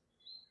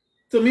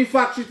to me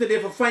factory today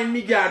for find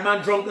me guard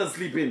man drunk and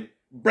sleeping.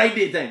 Bright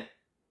daytime.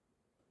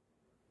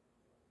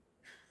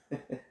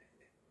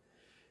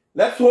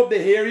 Let's hope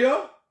they hear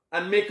you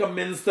and make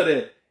amends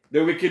to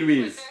the wicked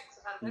ways.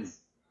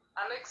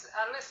 Alex,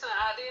 listen,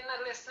 I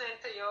didn't listen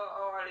to you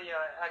earlier.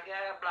 I get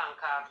a blank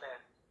out there.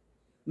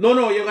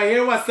 No, you're going to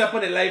hear what's up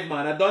on the live,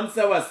 man. I don't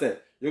say what's said.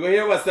 You're going to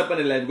hear what's up on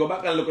the live. Go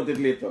back and look at it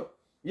later.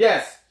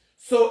 Yes.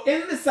 So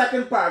in the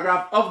second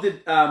paragraph of the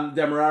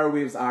Demerara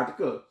Waves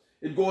article,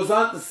 it goes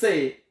on to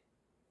say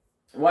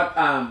what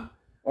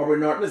Aubrey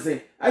Norton is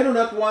saying. I do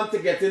not want to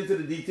get into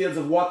the details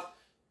of what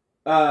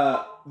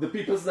the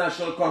People's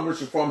National Congress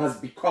reform has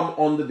become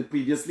under the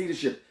previous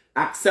leadership,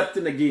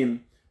 accepting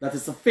again that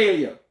it's a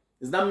failure.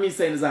 It's not me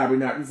saying it's Aubrey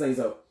Norton saying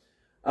so.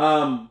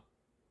 All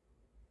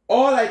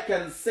I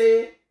can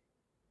say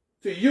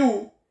to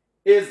you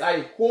is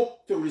I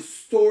hope to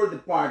restore the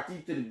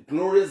party to the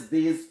glorious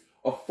days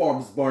of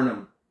Forbes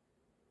Burnham.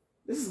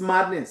 This is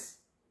madness.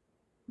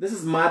 This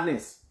is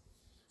madness.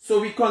 So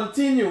we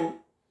continue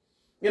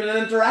in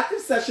an interactive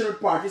session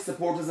with party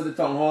supporters at the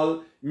town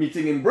hall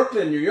meeting in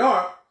Brooklyn, New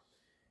York.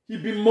 He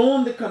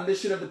bemoaned the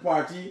condition of the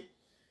party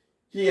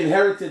he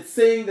inherited,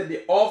 saying that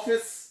the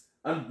office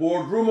and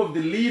boardroom of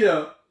the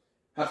leader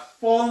had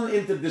fallen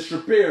into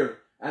disrepair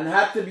and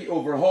had to be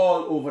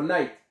overhauled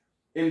overnight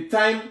in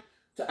time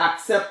to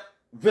accept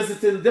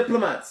visiting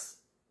diplomats.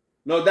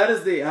 Now that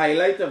is the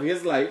highlight of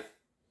his life.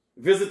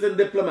 Visiting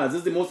diplomats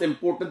is the most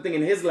important thing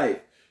in his life.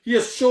 He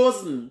has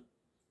chosen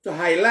to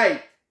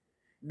highlight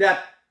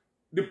that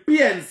the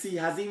PNC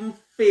has even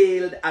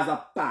failed as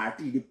a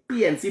party. The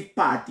PNC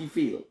party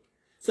failed.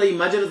 So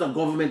imagine as a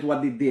government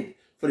what they did.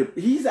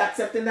 He's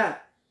accepting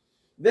that.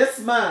 This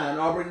man,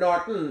 Aubrey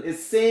Norton,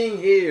 is saying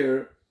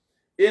here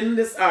in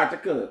this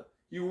article,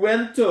 he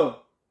went to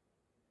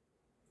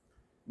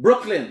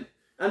Brooklyn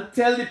and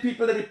tell the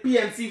people that the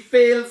PNC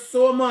failed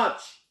so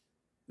much.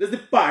 This is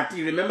the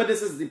party. Remember,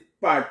 this is the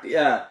party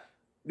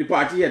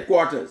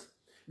headquarters.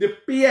 The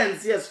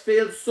PNC has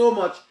failed so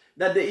much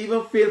that they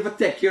even failed to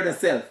take care of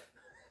themselves.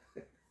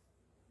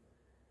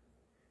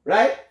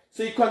 Right?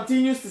 So he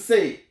continues to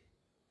say,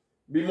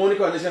 bemoaning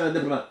condition of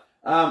diplomat.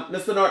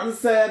 Mr. Norton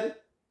said,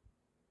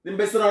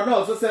 Mr. Norton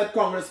also said,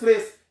 Congress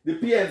Place, the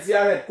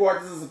PNCR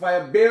headquarters is a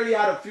fire, barely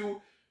had a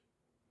few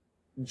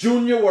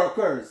junior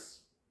workers.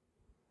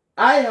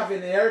 I have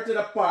inherited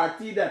a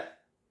party that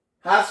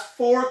has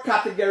 4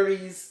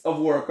 categories of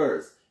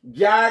workers: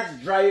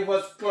 guards,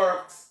 drivers,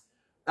 clerks,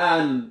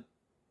 and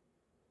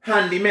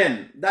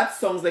handymen. That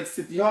sounds like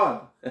City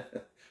Hall.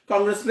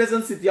 Congress Place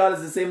and City Hall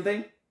is the same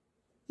thing?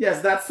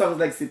 Yes, that sounds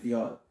like City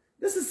Hall.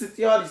 This is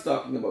City Hall he's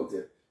talking about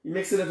here. He's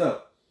mixing it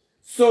up.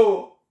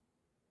 So,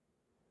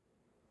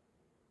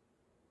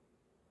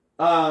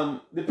 the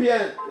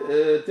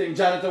PN thing,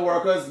 janitor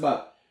workers,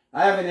 but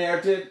I have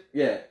inherited,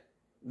 yeah.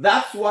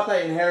 That's what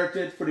I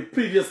inherited for the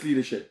previous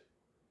leadership.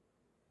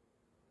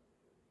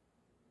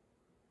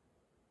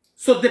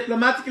 So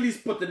diplomatically he's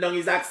putting down,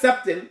 he's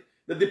accepting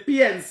that the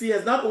PNC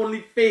has not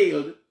only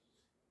failed,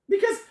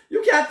 because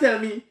you can't tell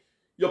me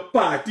your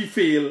party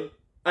failed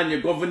and your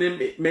government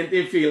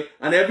failed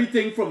and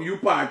everything from your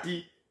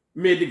party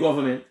made the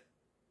government.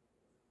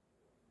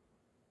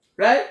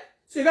 Right?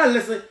 So you gotta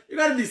listen, you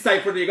gotta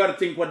decipher, you gotta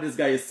think what this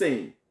guy is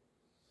saying.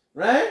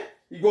 Right?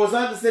 He goes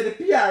on to say the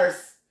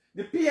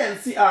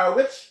PNCR,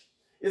 which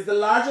is the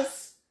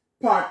largest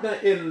partner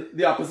in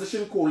the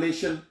opposition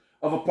coalition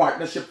of a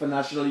Partnership for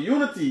National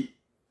Unity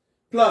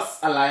plus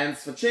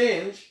Alliance for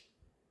Change,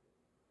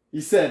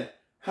 he said,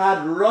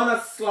 had run a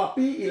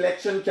sloppy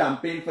election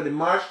campaign for the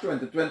March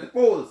 2020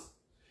 polls.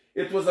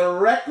 It was a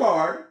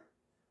record.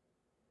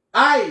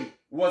 I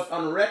was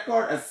on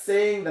record as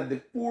saying that the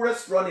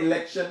poorest run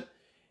election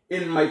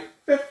in my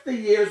 50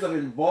 years of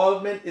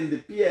involvement in the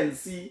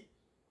PNCR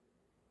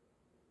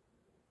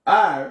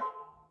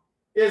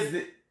is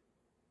the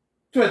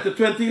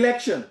 2020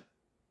 election.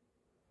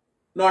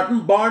 Norton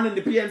born in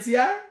the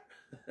PNCR?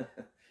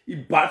 He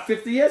bought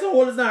 50 years? How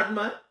old is Norton,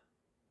 man?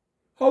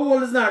 How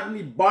old is Norton?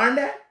 He born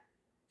there?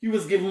 He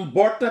was given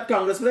birth at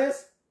Congress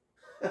Place?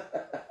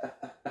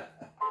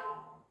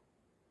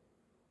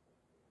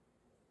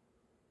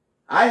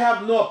 I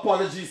have no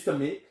apologies to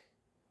make.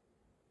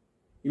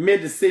 He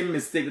made the same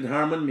mistake that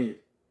Harman made.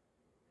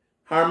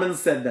 Harman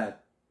said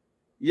that.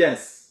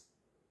 Yes,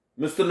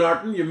 Mr.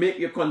 Norton,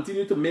 you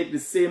continue to make the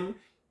same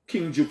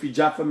King Juffy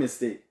Jaffa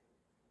mistake.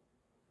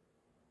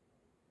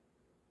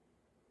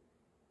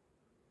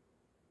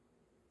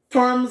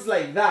 Terms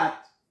like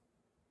that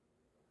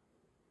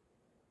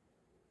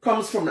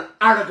comes from an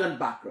arrogant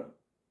background.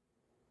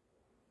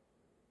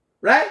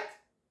 Right?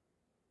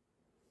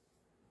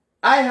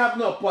 I have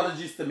no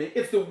apologies to make.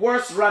 It's the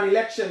worst run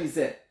election, he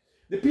said.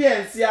 The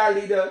PNCR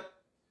leader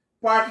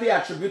partly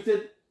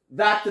attributed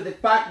that to the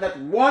fact that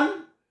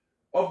one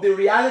of the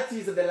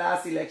realities of the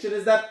last election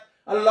is that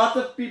a lot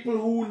of people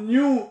who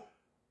knew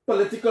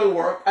political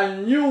work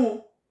and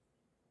knew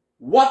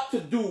what to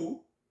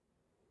do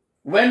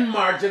when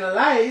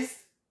marginalized,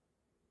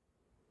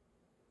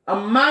 a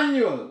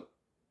manual,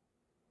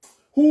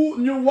 who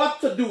knew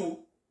what to do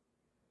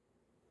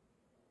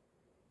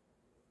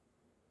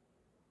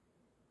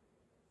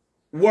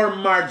were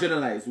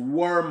marginalized,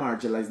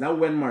 not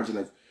when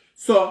marginalized.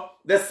 So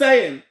they're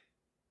saying,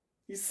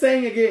 he's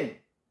saying again,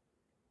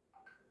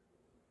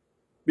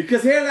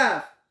 because here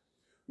laugh,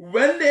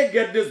 when they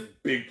get this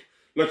big,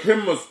 like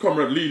him as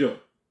comrade leader,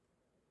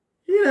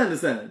 he didn't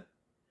understand.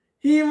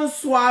 He even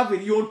suave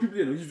with your own people,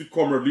 you know, he's the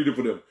comrade leader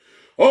for them.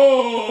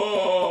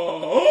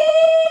 Oh,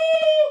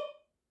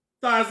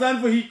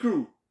 Tarzan for he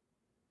crew.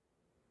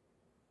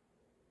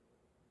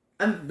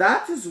 And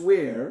that is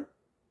where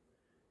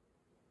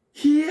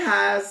he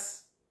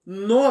has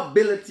no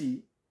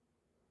ability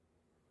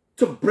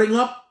to bring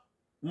up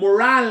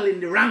morale in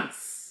the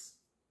ranks.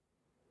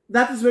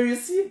 That is where you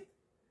see it.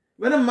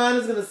 When a man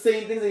is going to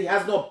say things and he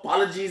has no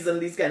apologies and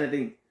these kind of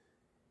things,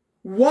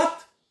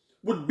 what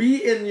would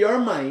be in your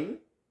mind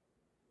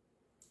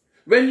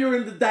when you're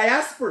in the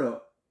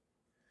diaspora,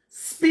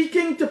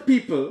 speaking to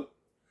people,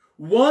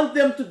 want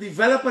them to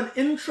develop an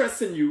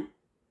interest in you,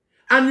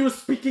 and you're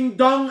speaking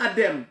down at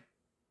them?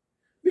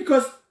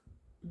 Because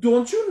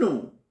don't you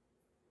know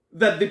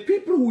that the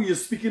people who you're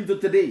speaking to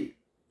today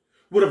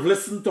would have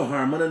listened to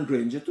Harman and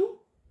Granger too?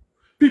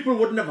 People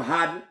wouldn't have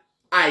had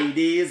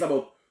ideas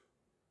about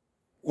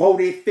how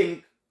they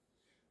think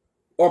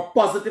or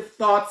positive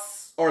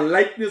thoughts or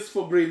likeness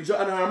for Granger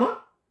and Harman.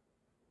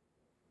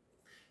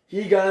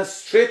 He got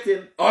straight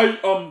in, I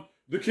am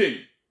the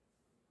king.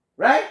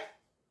 Right?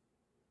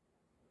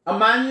 A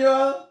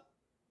manual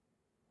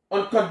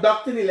on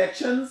conducting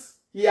elections,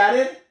 he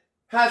added,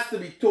 has to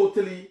be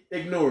totally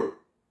ignored.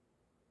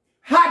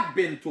 Had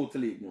been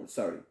totally ignored,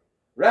 sorry.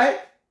 Right?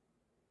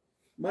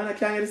 Man, I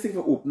can't get this thing for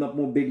open up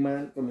more big,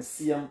 man, for me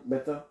see him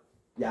better.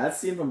 Yeah, I'll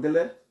see him from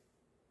there.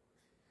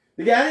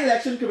 The Guyana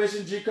Election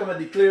Commission, GCOM, had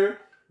declared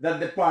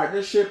that the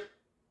partnership,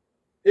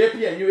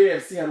 APNU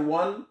AFC, had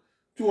won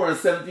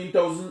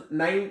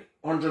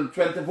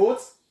 217,920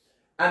 votes,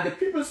 and the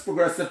People's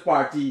Progressive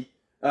Party,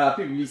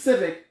 PPP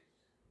Civic,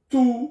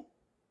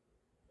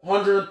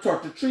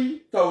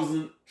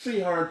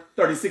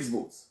 233,336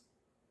 votes.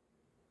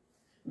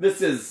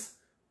 This is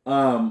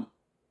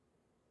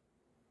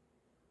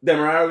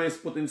Demerara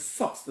putting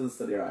substance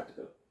to their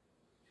article.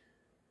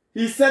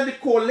 He said the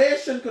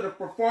coalition could have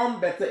performed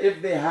better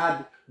if they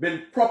had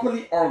been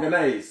properly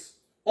organized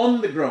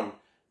on the ground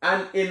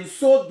and in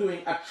so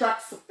doing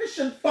attract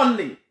sufficient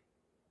funding.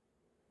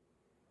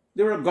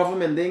 They were a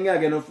government, they ain't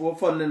got enough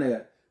funding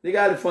there. They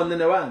got the funding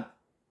they want.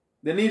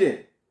 They need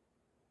it.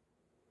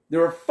 They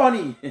were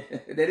funny.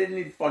 They didn't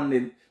need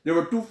funding. They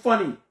were too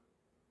funny.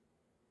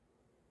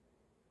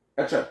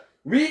 That's right.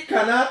 We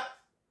cannot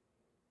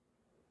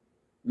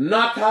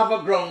not have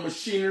a ground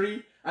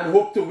machinery and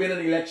hope to win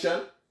an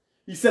election.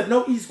 He said,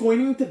 no, he's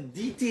going into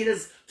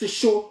details to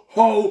show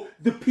how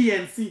the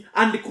PNC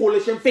and the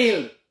coalition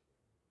failed.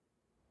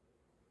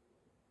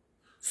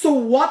 So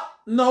what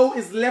now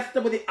is left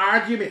about the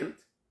argument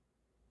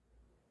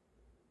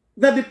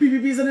that the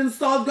PPP is an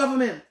installed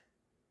government?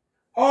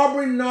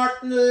 Aubrey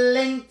Norton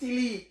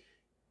lengthily,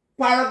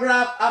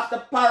 paragraph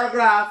after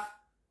paragraph,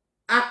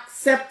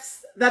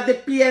 accepts that the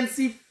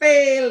PNC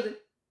failed.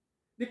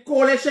 The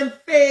coalition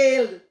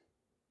failed.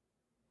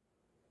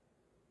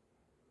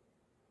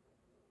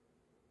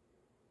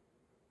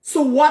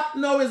 So what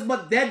now is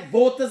but dead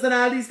voters and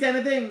all these kind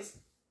of things?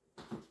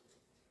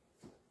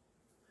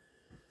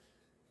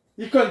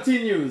 He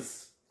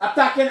continues,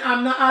 attacking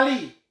Amna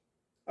Ali.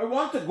 I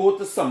want to go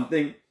to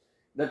something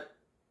that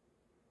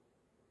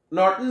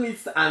Norton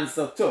needs to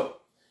answer to.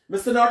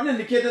 Mr. Norton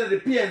indicated that the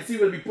PNC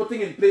will be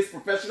putting in place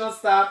professional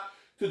staff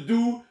to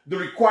do the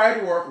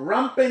required work,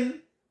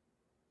 ramping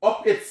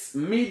up its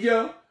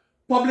media,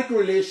 public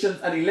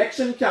relations, and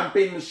election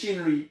campaign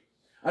machinery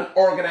and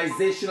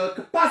organizational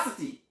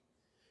capacity.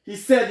 He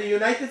said the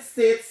United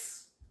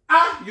States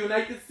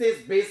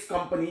based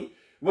company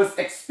was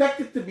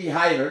expected to be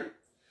hired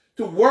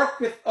to work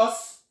with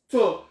us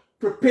to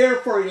prepare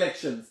for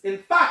elections. In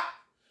fact,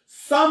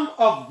 some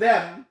of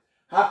them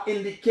have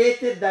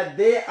indicated that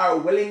they are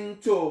willing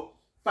to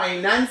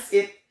finance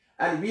it,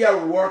 and we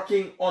are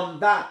working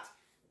on that.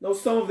 Now,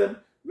 some of them,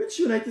 which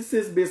United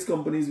States based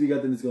companies we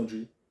got in this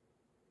country?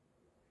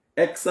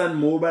 Exxon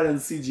Mobil and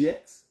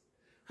CGX.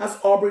 Has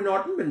Aubrey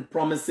Norton been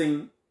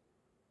promising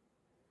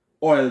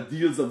oil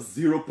deals of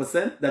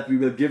 0%, that we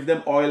will give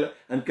them oil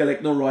and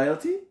collect no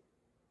royalty?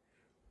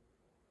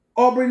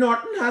 Aubrey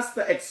Norton has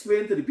to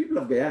explain to the people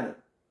of Guyana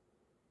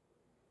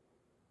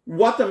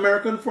what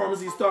American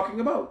firms he's talking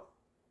about.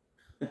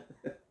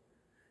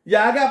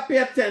 Y'all got to pay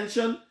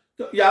attention.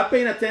 Y'all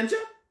paying attention?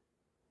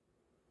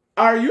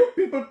 Are you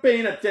people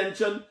paying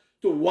attention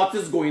to what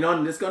is going on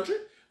in this country?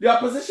 The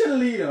opposition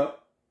leader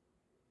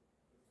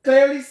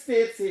clearly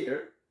states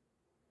here,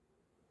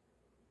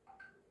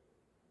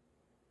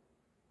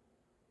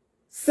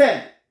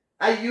 said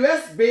a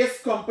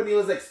US-based company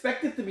was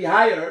expected to be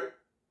hired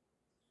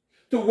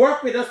to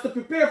work with us to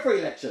prepare for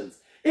elections.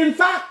 In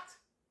fact,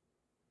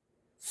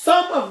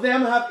 some of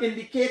them have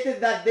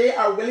indicated that they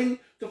are willing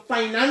to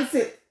finance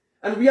it,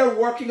 and we are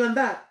working on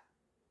that.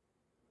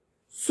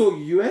 So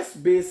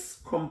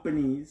US-based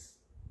companies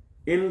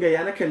in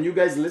Guyana, can you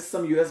guys list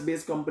some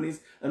US-based companies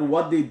and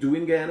what they do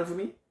in Guyana for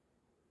me?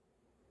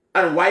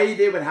 And why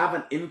they would have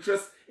an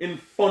interest in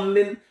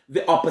funding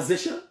the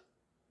opposition?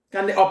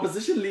 Can the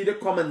opposition leader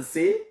come and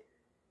say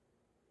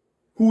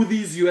who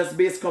these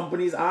US-based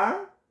companies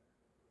are?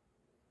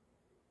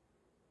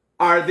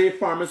 Are they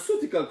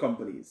pharmaceutical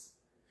companies?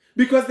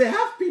 Because they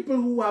have people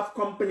who have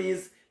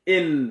companies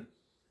in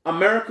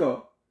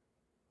America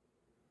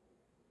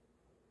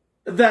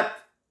that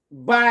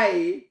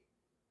buy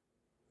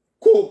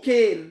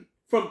cocaine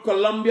from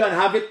Colombia and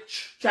have it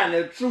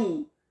channeled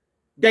through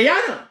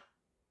Guyana.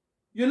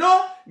 You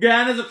know,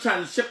 Guyana is a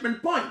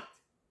transshipment point.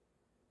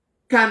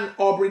 Can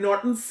Aubrey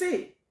Norton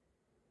say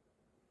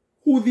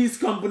who these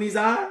companies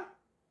are?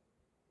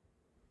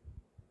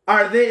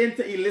 Are they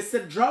into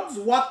illicit drugs?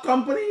 What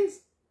companies?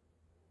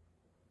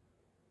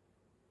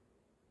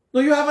 No,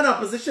 you have an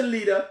opposition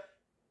leader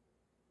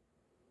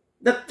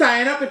that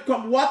tying up with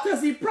what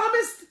has he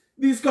promised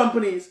these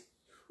companies?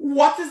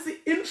 What is the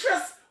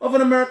interest of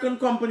an American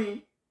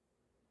company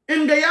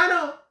in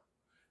Guyana?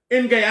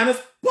 In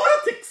Guyana's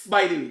politics,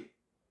 by the way.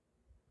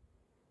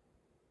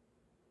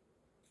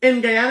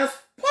 In Guyana's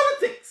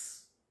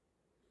politics.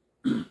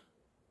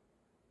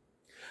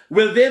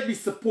 Will they be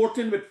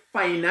supporting with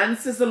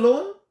finances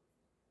alone?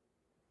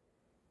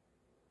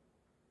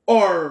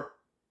 Or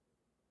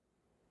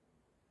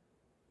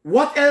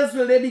what else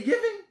will they be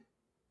giving?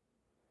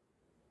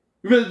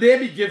 Will they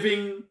be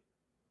giving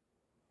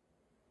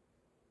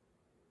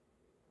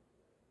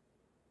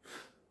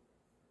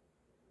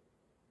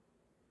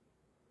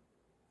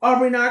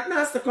Aubrey Norton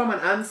has to come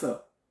and answer.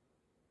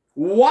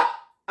 What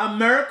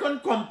American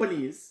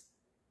companies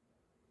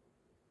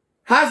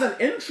has an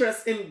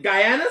interest in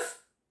Guyana's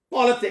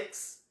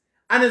politics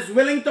and is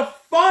willing to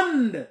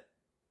fund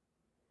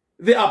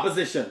the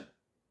opposition?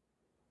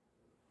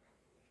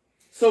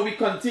 So we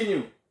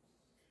continue.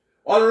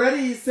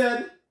 Already he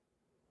said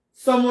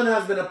someone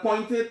has been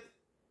appointed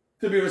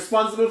to be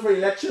responsible for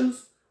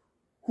elections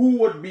who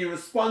would be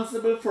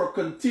responsible for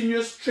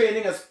continuous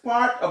training as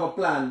part of a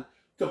plan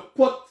to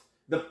put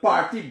the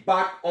party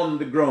back on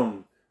the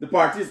ground. The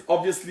parties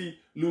obviously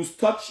lose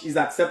touch. He's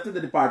accepted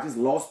that the parties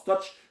lost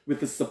touch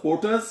with his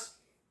supporters.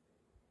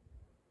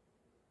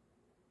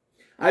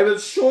 I will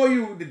show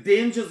you the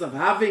dangers of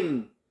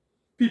having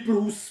people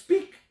who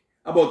speak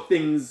about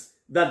things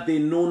that they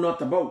know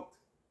not about.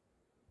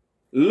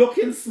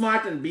 Looking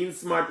smart and being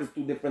smart is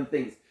two different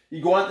things. He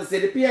go on to say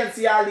the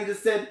PNCR leader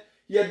said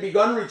he had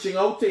begun reaching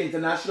out to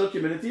international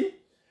community,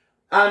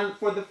 and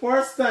for the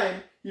first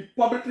time he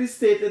publicly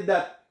stated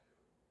that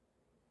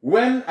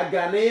when a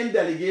Ghanaian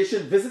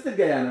delegation visited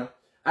Guyana,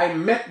 I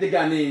met the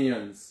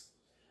Ghanaians,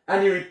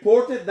 and he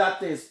reported that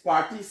to his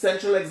party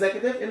central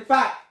executive. In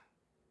fact,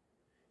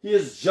 it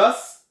is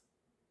just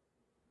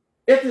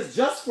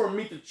for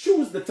me to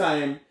choose the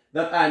time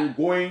that I'm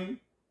going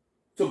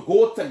to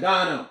go to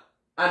Ghana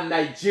and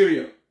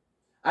Nigeria.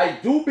 I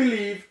do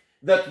believe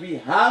that we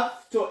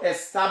have to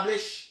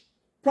establish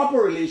proper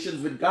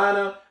relations with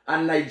Ghana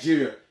and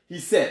Nigeria, he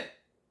said.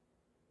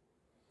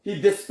 He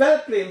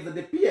dispelled claims that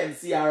the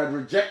PNCR had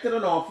rejected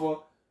an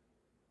offer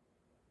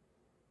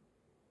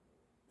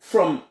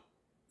from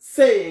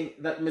saying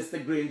that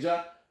Mr.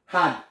 Granger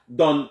had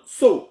done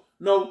so.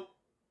 Now,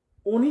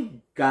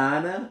 only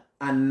Ghana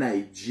and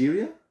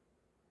Nigeria?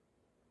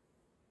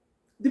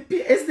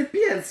 Is the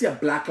PNC a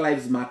Black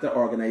Lives Matter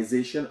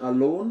organization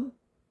alone?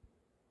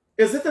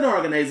 Is it an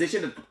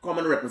organization that could come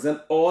and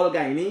represent all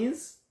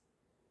Guyanese?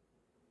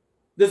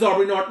 Does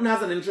Aubrey Norton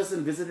has an interest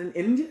in visiting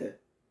India?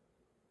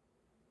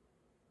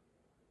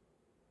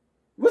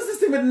 What's this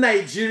thing with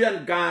Nigeria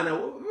and Ghana?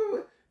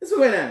 What's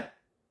going on?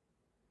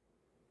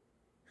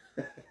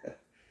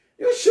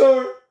 You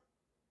sure?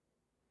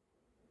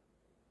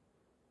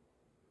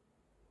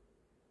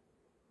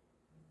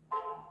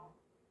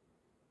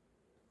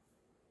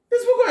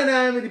 This what's going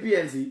on with the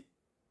PNC?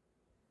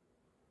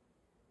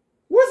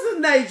 What's the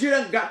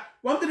Nigerian Ghana?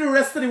 Want to the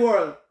rest of the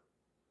world?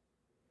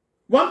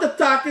 Want to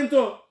talking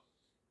to,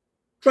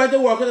 try to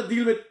work out a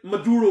deal with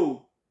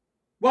Maduro?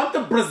 Want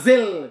to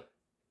Brazil?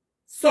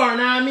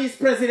 Suriname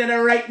president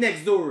are right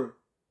next door.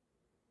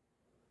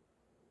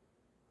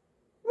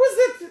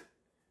 What's it?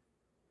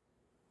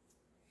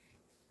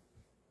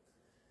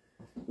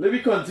 Let me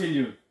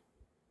continue.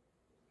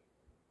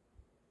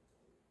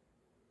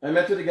 I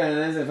met with the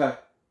Ghanaians, in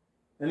fact,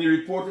 and he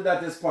reported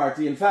that his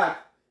party, in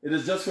fact, it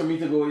is just for me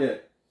to go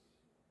here.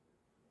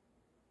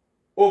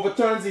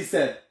 Overturns, he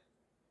said,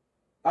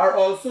 are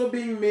also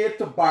being made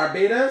to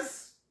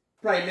Barbados,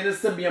 Prime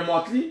Minister Mia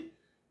Mottley,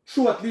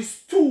 through at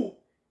least 2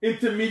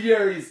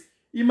 intermediaries.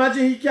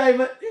 Imagine he can't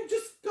even, he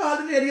just Call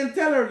the lady and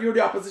tell her you're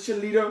the opposition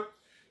leader.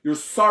 You're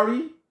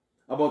sorry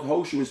about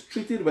how she was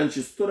treated when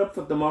she stood up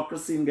for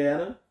democracy in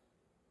Guyana.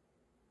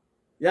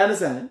 You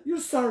understand? You're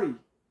sorry.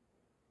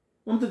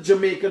 Come to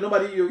Jamaica,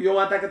 nobody, you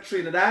want like a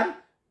Trinidad?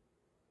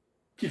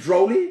 Keith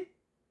Rowley?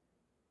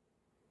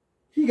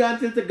 He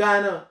got into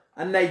Ghana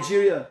and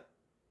Nigeria.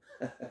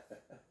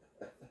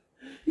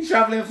 He's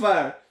traveling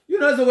far. You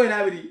know what's going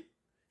on with him?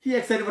 He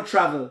excited for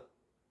travel.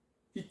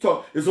 He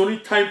thought it's only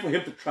time for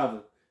him to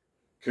travel.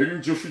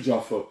 King Jeffrey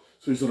Jaffa,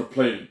 so he's on a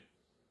plane.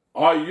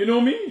 You know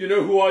me? You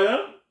know who I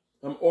am?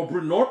 I'm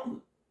Aubrey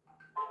Norton.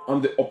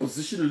 I'm the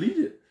opposition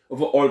leader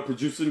of an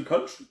oil-producing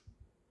country.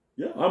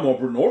 Yeah, I'm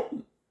Aubrey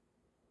Norton.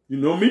 You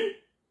know me?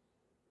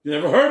 You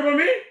never heard of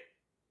me?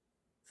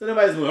 So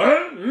everybody's going,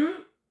 huh?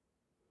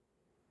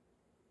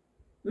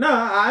 No,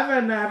 I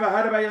haven't never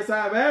heard about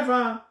yourself. Where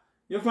from?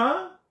 You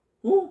from?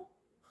 Who?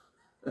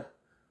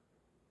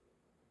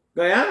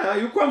 Guyana?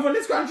 You come from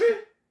this country?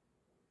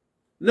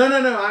 No,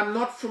 I'm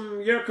not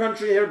from your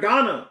country here,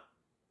 Ghana.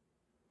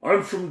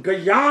 I'm from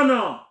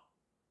Guyana.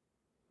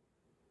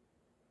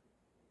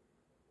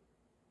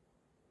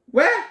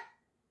 Where?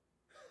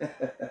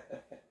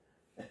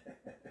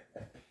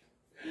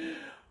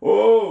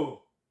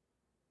 Oh.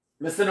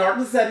 Mr.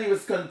 Norton said he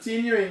was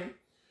continuing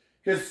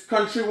his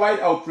countrywide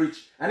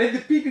outreach, and if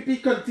the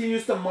PPP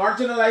continues to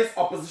marginalize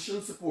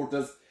opposition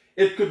supporters,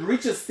 it could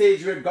reach a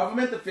stage where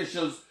government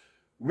officials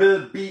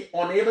will be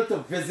unable to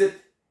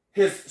visit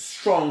his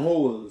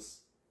strongholds.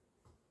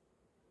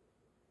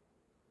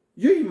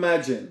 You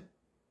imagine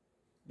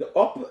the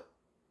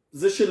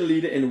opposition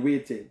leader in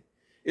waiting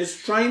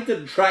is trying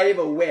to drive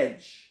a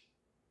wedge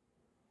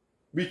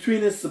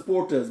between his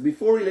supporters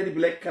before he let the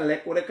black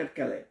collect what they could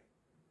collect.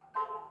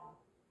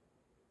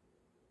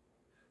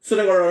 So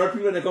they're going to run out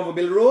people when they come for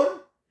Bill Road?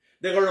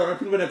 They're going to run out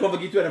people when they come for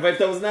get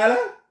 $25,000?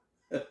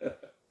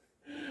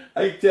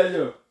 I tell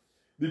you,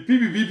 the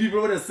PPP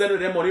people when they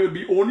send their money would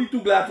be only too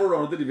glad for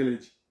run to the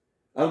village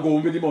and go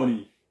home with the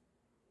money.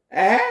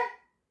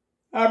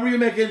 How you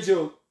making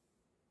joke?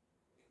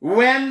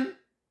 When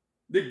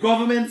the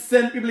government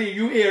send people in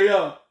your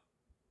area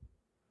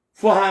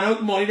for hand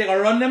out money, they gonna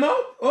run them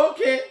out?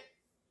 Okay.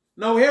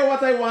 Now here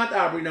what I want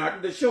Aubrey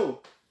Norton to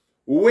show.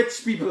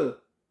 Which people?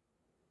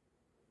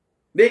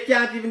 They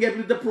can't even get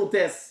people to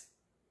protest.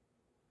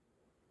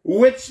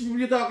 Which people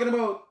you talking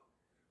about?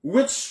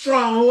 Which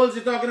strongholds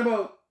you talking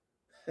about?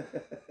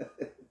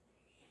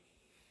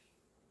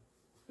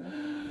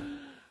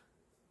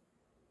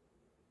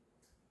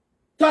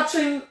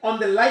 Touching on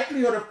the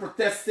likelihood of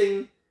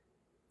protesters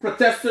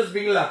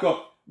being locked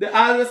up. They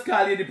always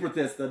call you the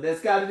protester. They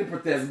call you the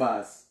protest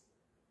boss.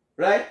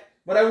 Right?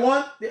 But I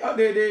want the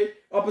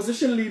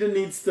opposition leader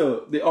needs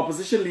to, the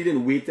opposition leader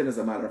in waiting, as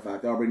a matter of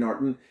fact, Aubrey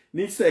Norton,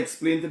 needs to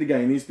explain to the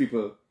Guyanese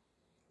people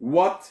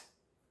what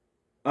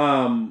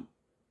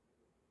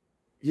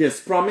he has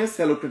promised.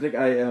 Hello, Critic.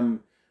 I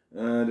am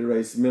the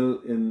rice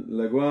mill in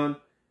Laguan.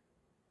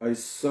 I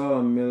saw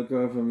a milk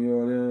from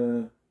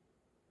you.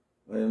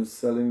 I am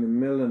selling the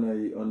mill and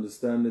I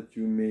understand that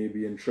you may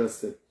be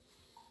interested.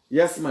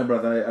 Yes, my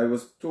brother. I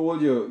was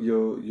told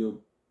you're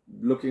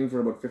looking for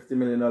about $50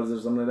 million or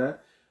something like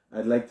that.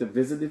 I'd like to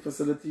visit the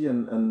facility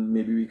and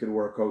maybe we could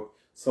work out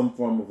some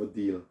form of a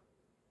deal.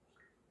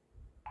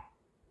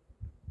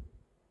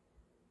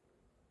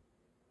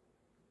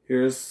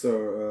 Here's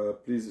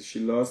please,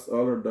 she lost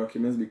all her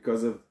documents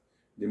because of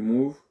the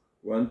move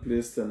one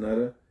place to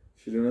another.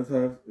 She do not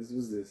have, this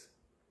was this.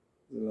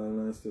 It's a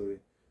long story.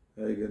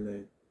 Hi, good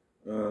night.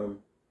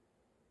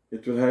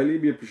 It would highly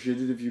be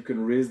appreciated if you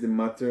can raise the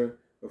matter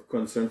of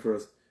concern for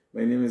us.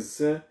 My name is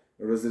a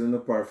resident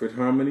of Parfait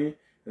Harmony,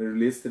 and it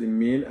relates to the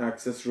main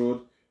access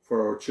road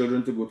for our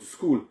children to go to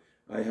school.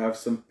 I have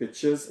some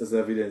pictures as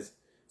evidence.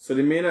 So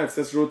the main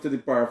access road to the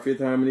Parfait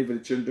Harmony for the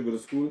children to go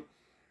to school.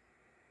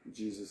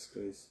 Jesus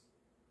Christ.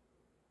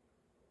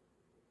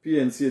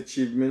 PNC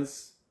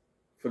achievements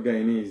for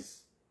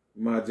Guyanese.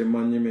 Major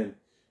monument.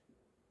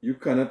 You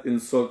cannot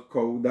insult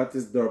cow. That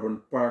is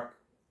Durban Park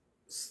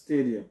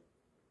Stadium.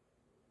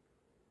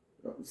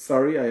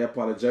 Sorry, I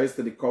apologize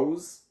to the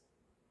cows.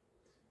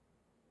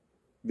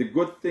 The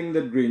good thing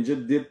that Granger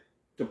did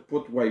to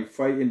put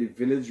Wi-Fi in the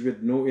village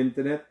with no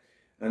internet,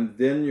 and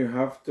then you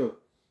have to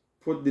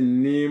put the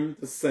name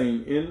to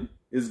sign in,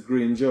 is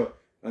Granger,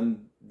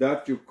 and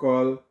that you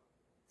call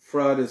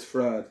fraud is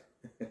fraud.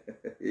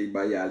 Hey,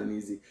 by y'all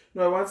easy.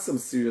 No, I want some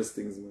serious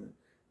things, man.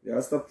 You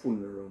gotta stop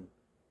fooling around.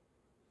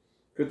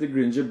 Critic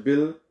Granger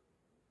bill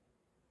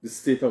the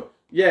state out.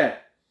 Yeah.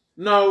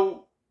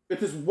 Now,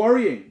 it is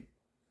worrying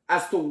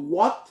as to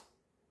what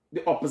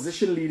the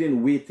opposition leader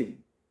in waiting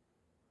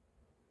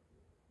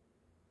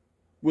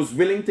was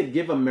willing to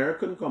give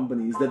American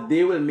companies that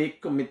they will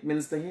make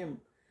commitments to him.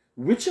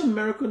 Which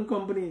American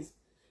companies?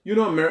 You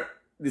know,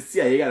 the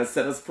CIA got to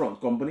set us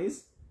front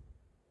companies.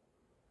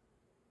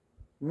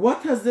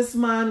 What has this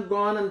man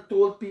gone and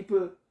told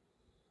people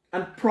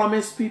and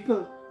promised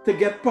people to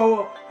get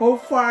power? How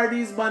far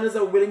these banners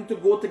are willing to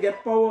go to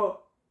get power?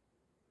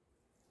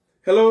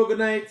 Hello, good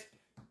night.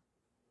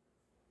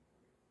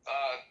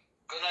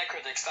 Good night,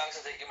 Critic. Alex, thanks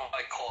for taking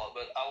my call,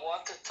 but I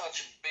want to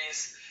touch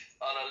base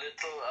on a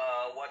little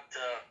what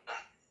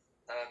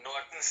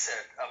Norton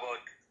said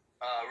about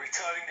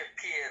returning the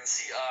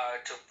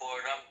PNCR to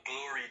Burnham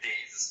glory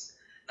days.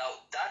 Now,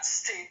 that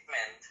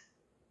statement,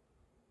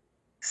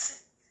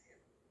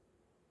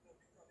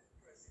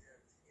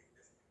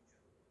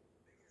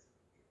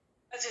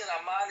 imagine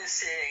a man is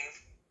saying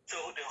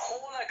to the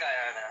whole of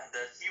Guyana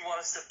that he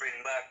wants to bring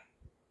back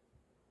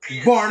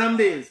PNCR Burnham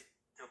days.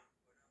 to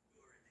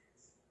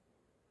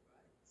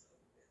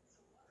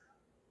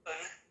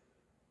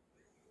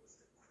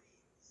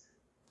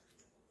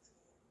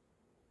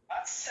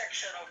that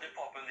section of the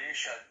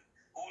population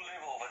who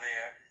live over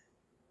there,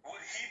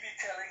 would he be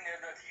telling them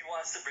that he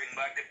wants to bring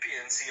back the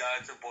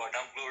PNCR to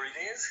Burnham glory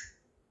days?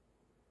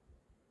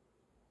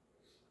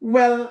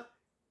 Well,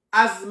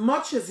 as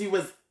much as he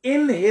was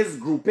in his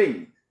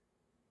grouping,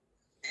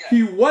 Yeah,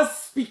 he was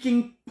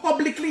speaking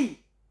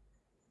publicly.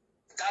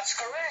 that's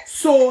correct.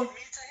 So For me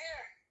to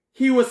hear.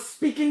 he was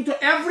speaking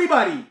to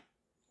everybody,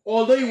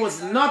 although he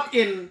was not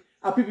in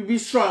a PPP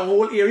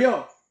stronghold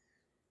area.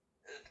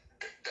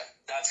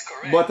 That's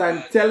correct. But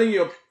I'm telling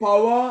you,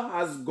 power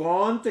has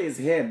gone to his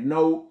head.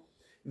 Now,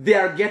 they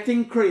are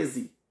getting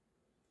crazy.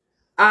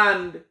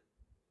 And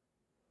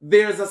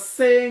there's a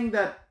saying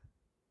that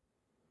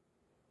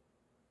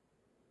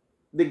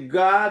the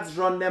gods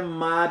run them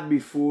mad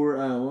before,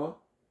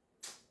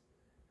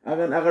 I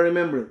can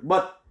remember it.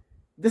 But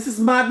this is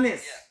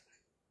madness. Yeah.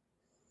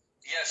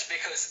 Yes,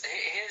 because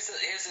here's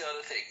the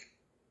other thing.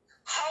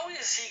 How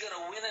is he going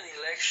to win an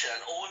election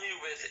only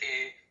with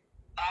a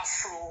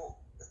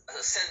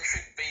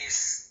Afro-centric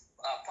base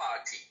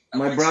party?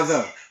 My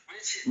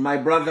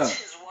brother,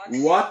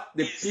 what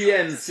the he's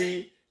trying to say.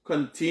 PNC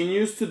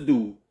continues to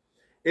do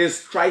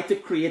is try to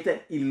create an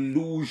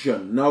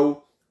illusion.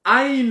 Now,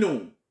 I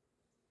know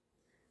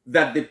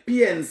that the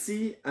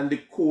PNC and the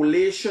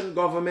coalition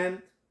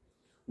government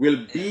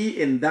will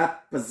be in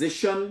that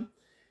position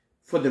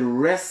for the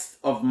rest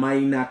of my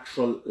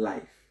natural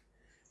life.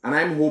 And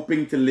I'm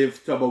hoping to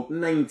live to about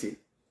 90.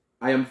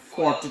 I am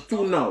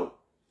 42 now.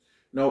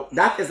 Now,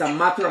 that is a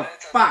matter of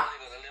fact.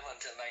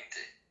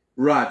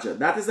 Roger,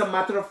 that is a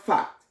matter of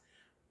fact.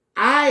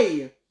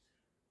 I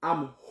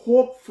am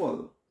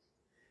hopeful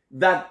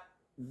that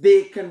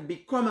they can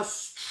become a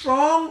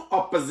strong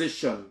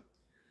opposition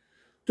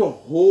to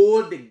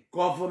hold the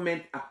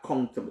government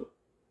accountable.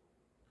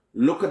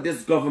 Look at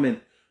this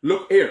government.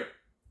 Look here.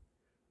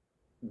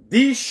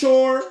 D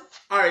Shore,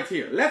 all right,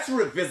 here. Let's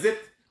revisit.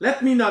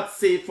 Let me not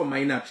say for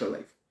my natural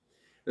life.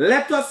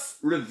 Let us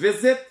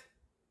revisit.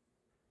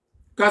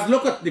 Because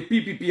look at the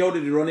PPP, how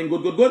they're running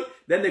good.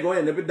 Then they go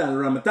and with Dan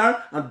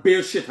Ramatar and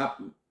bail shit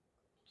happen.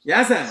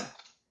 Yes, sir.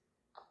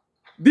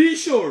 D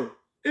Shore,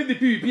 if the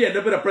PPP end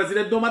up with a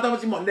president, no matter how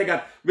much money they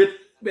got with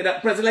a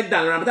president like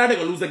Dan Ramatar, they're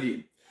going to lose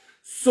again.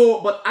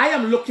 So, but I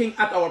am looking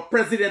at our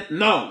president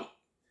now.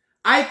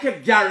 I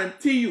can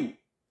guarantee you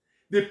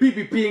the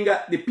PPP and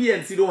the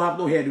PNC don't have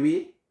no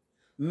headway,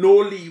 no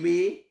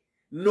leeway,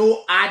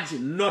 no edge,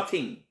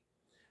 nothing.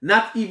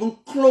 Not even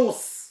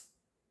close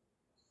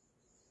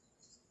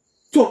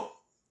to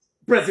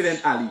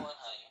President Ali.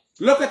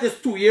 Look at his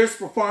 2 years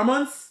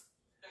performance.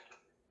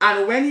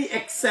 And when he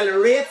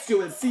accelerates, you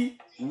will see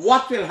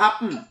what will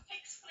happen.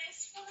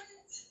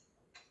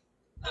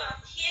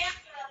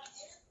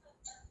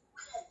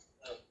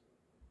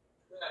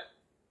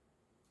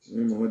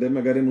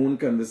 Them got him own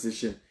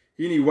conversation.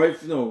 He and his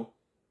wife now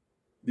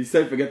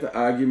decide to get the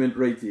argument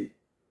right here.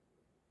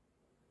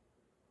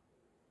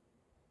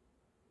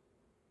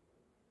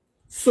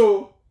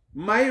 So,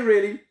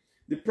 the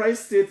price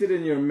stated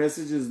in your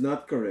message is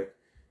not correct.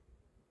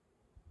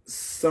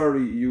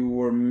 Sorry, you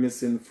were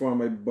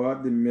misinformed. I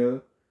bought the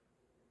mill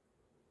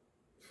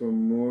for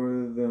more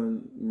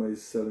than my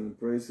selling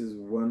price is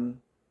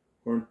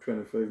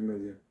 125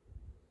 million.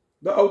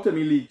 The out of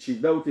me league,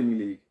 chief. The out of me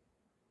league.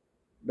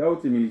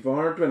 For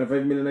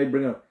 125 million, I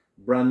bring a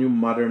brand new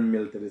modern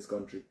mill to this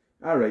country.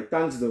 Alright,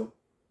 thanks though.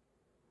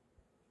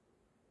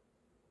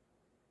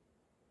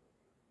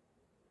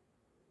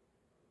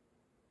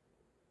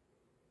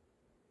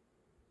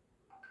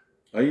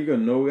 Are you gonna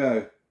know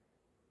guy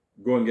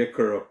go and get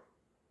corrupt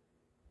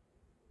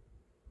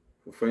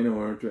for finding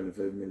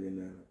 125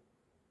 million?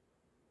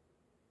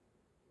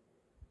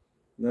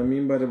 Now I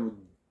mean by the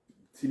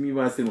see me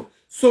want to say more.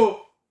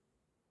 So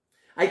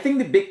I think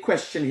the big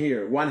question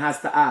here one has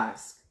to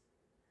ask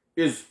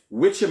is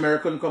which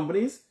American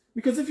companies?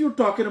 Because if you're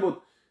talking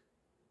about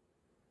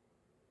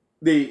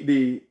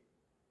the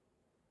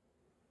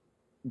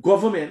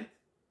government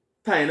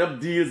tying up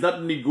deals,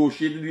 not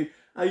negotiating,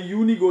 and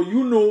you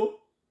know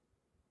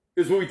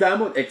is what we talking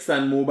about,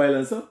 ExxonMobil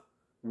and stuff.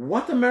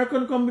 What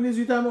American companies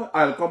you talking about?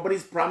 Oil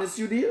companies promise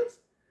you deals?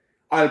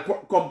 Oil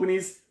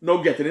companies now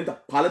getting into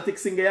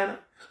politics in Guyana?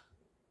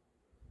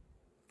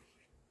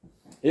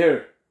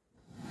 Here.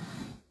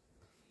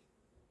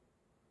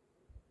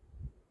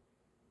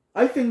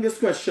 I think this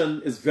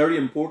question is very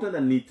important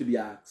and need to be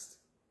asked.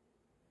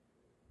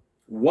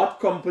 What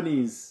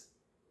companies,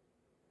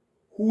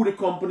 who the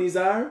companies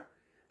are,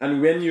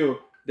 and when you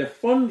they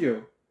fund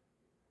you,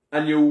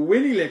 and you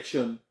win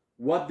election,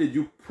 what did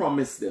you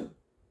promise them?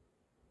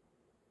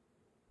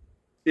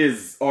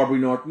 Is Aubrey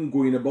Norton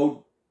going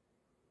about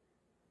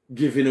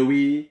giving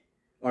away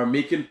or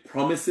making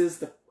promises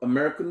to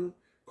American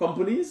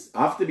companies?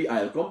 Have to be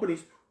oil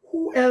companies.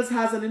 Who else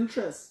has an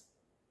interest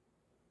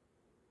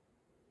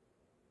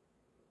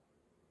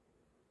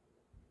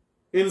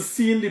in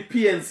seeing the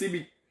PNC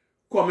be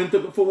coming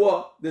to for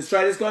what?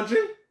 Destroy this country?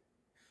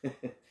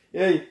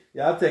 Hey,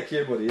 y'all take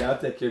care, buddy. Y'all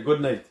take care.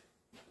 Good night.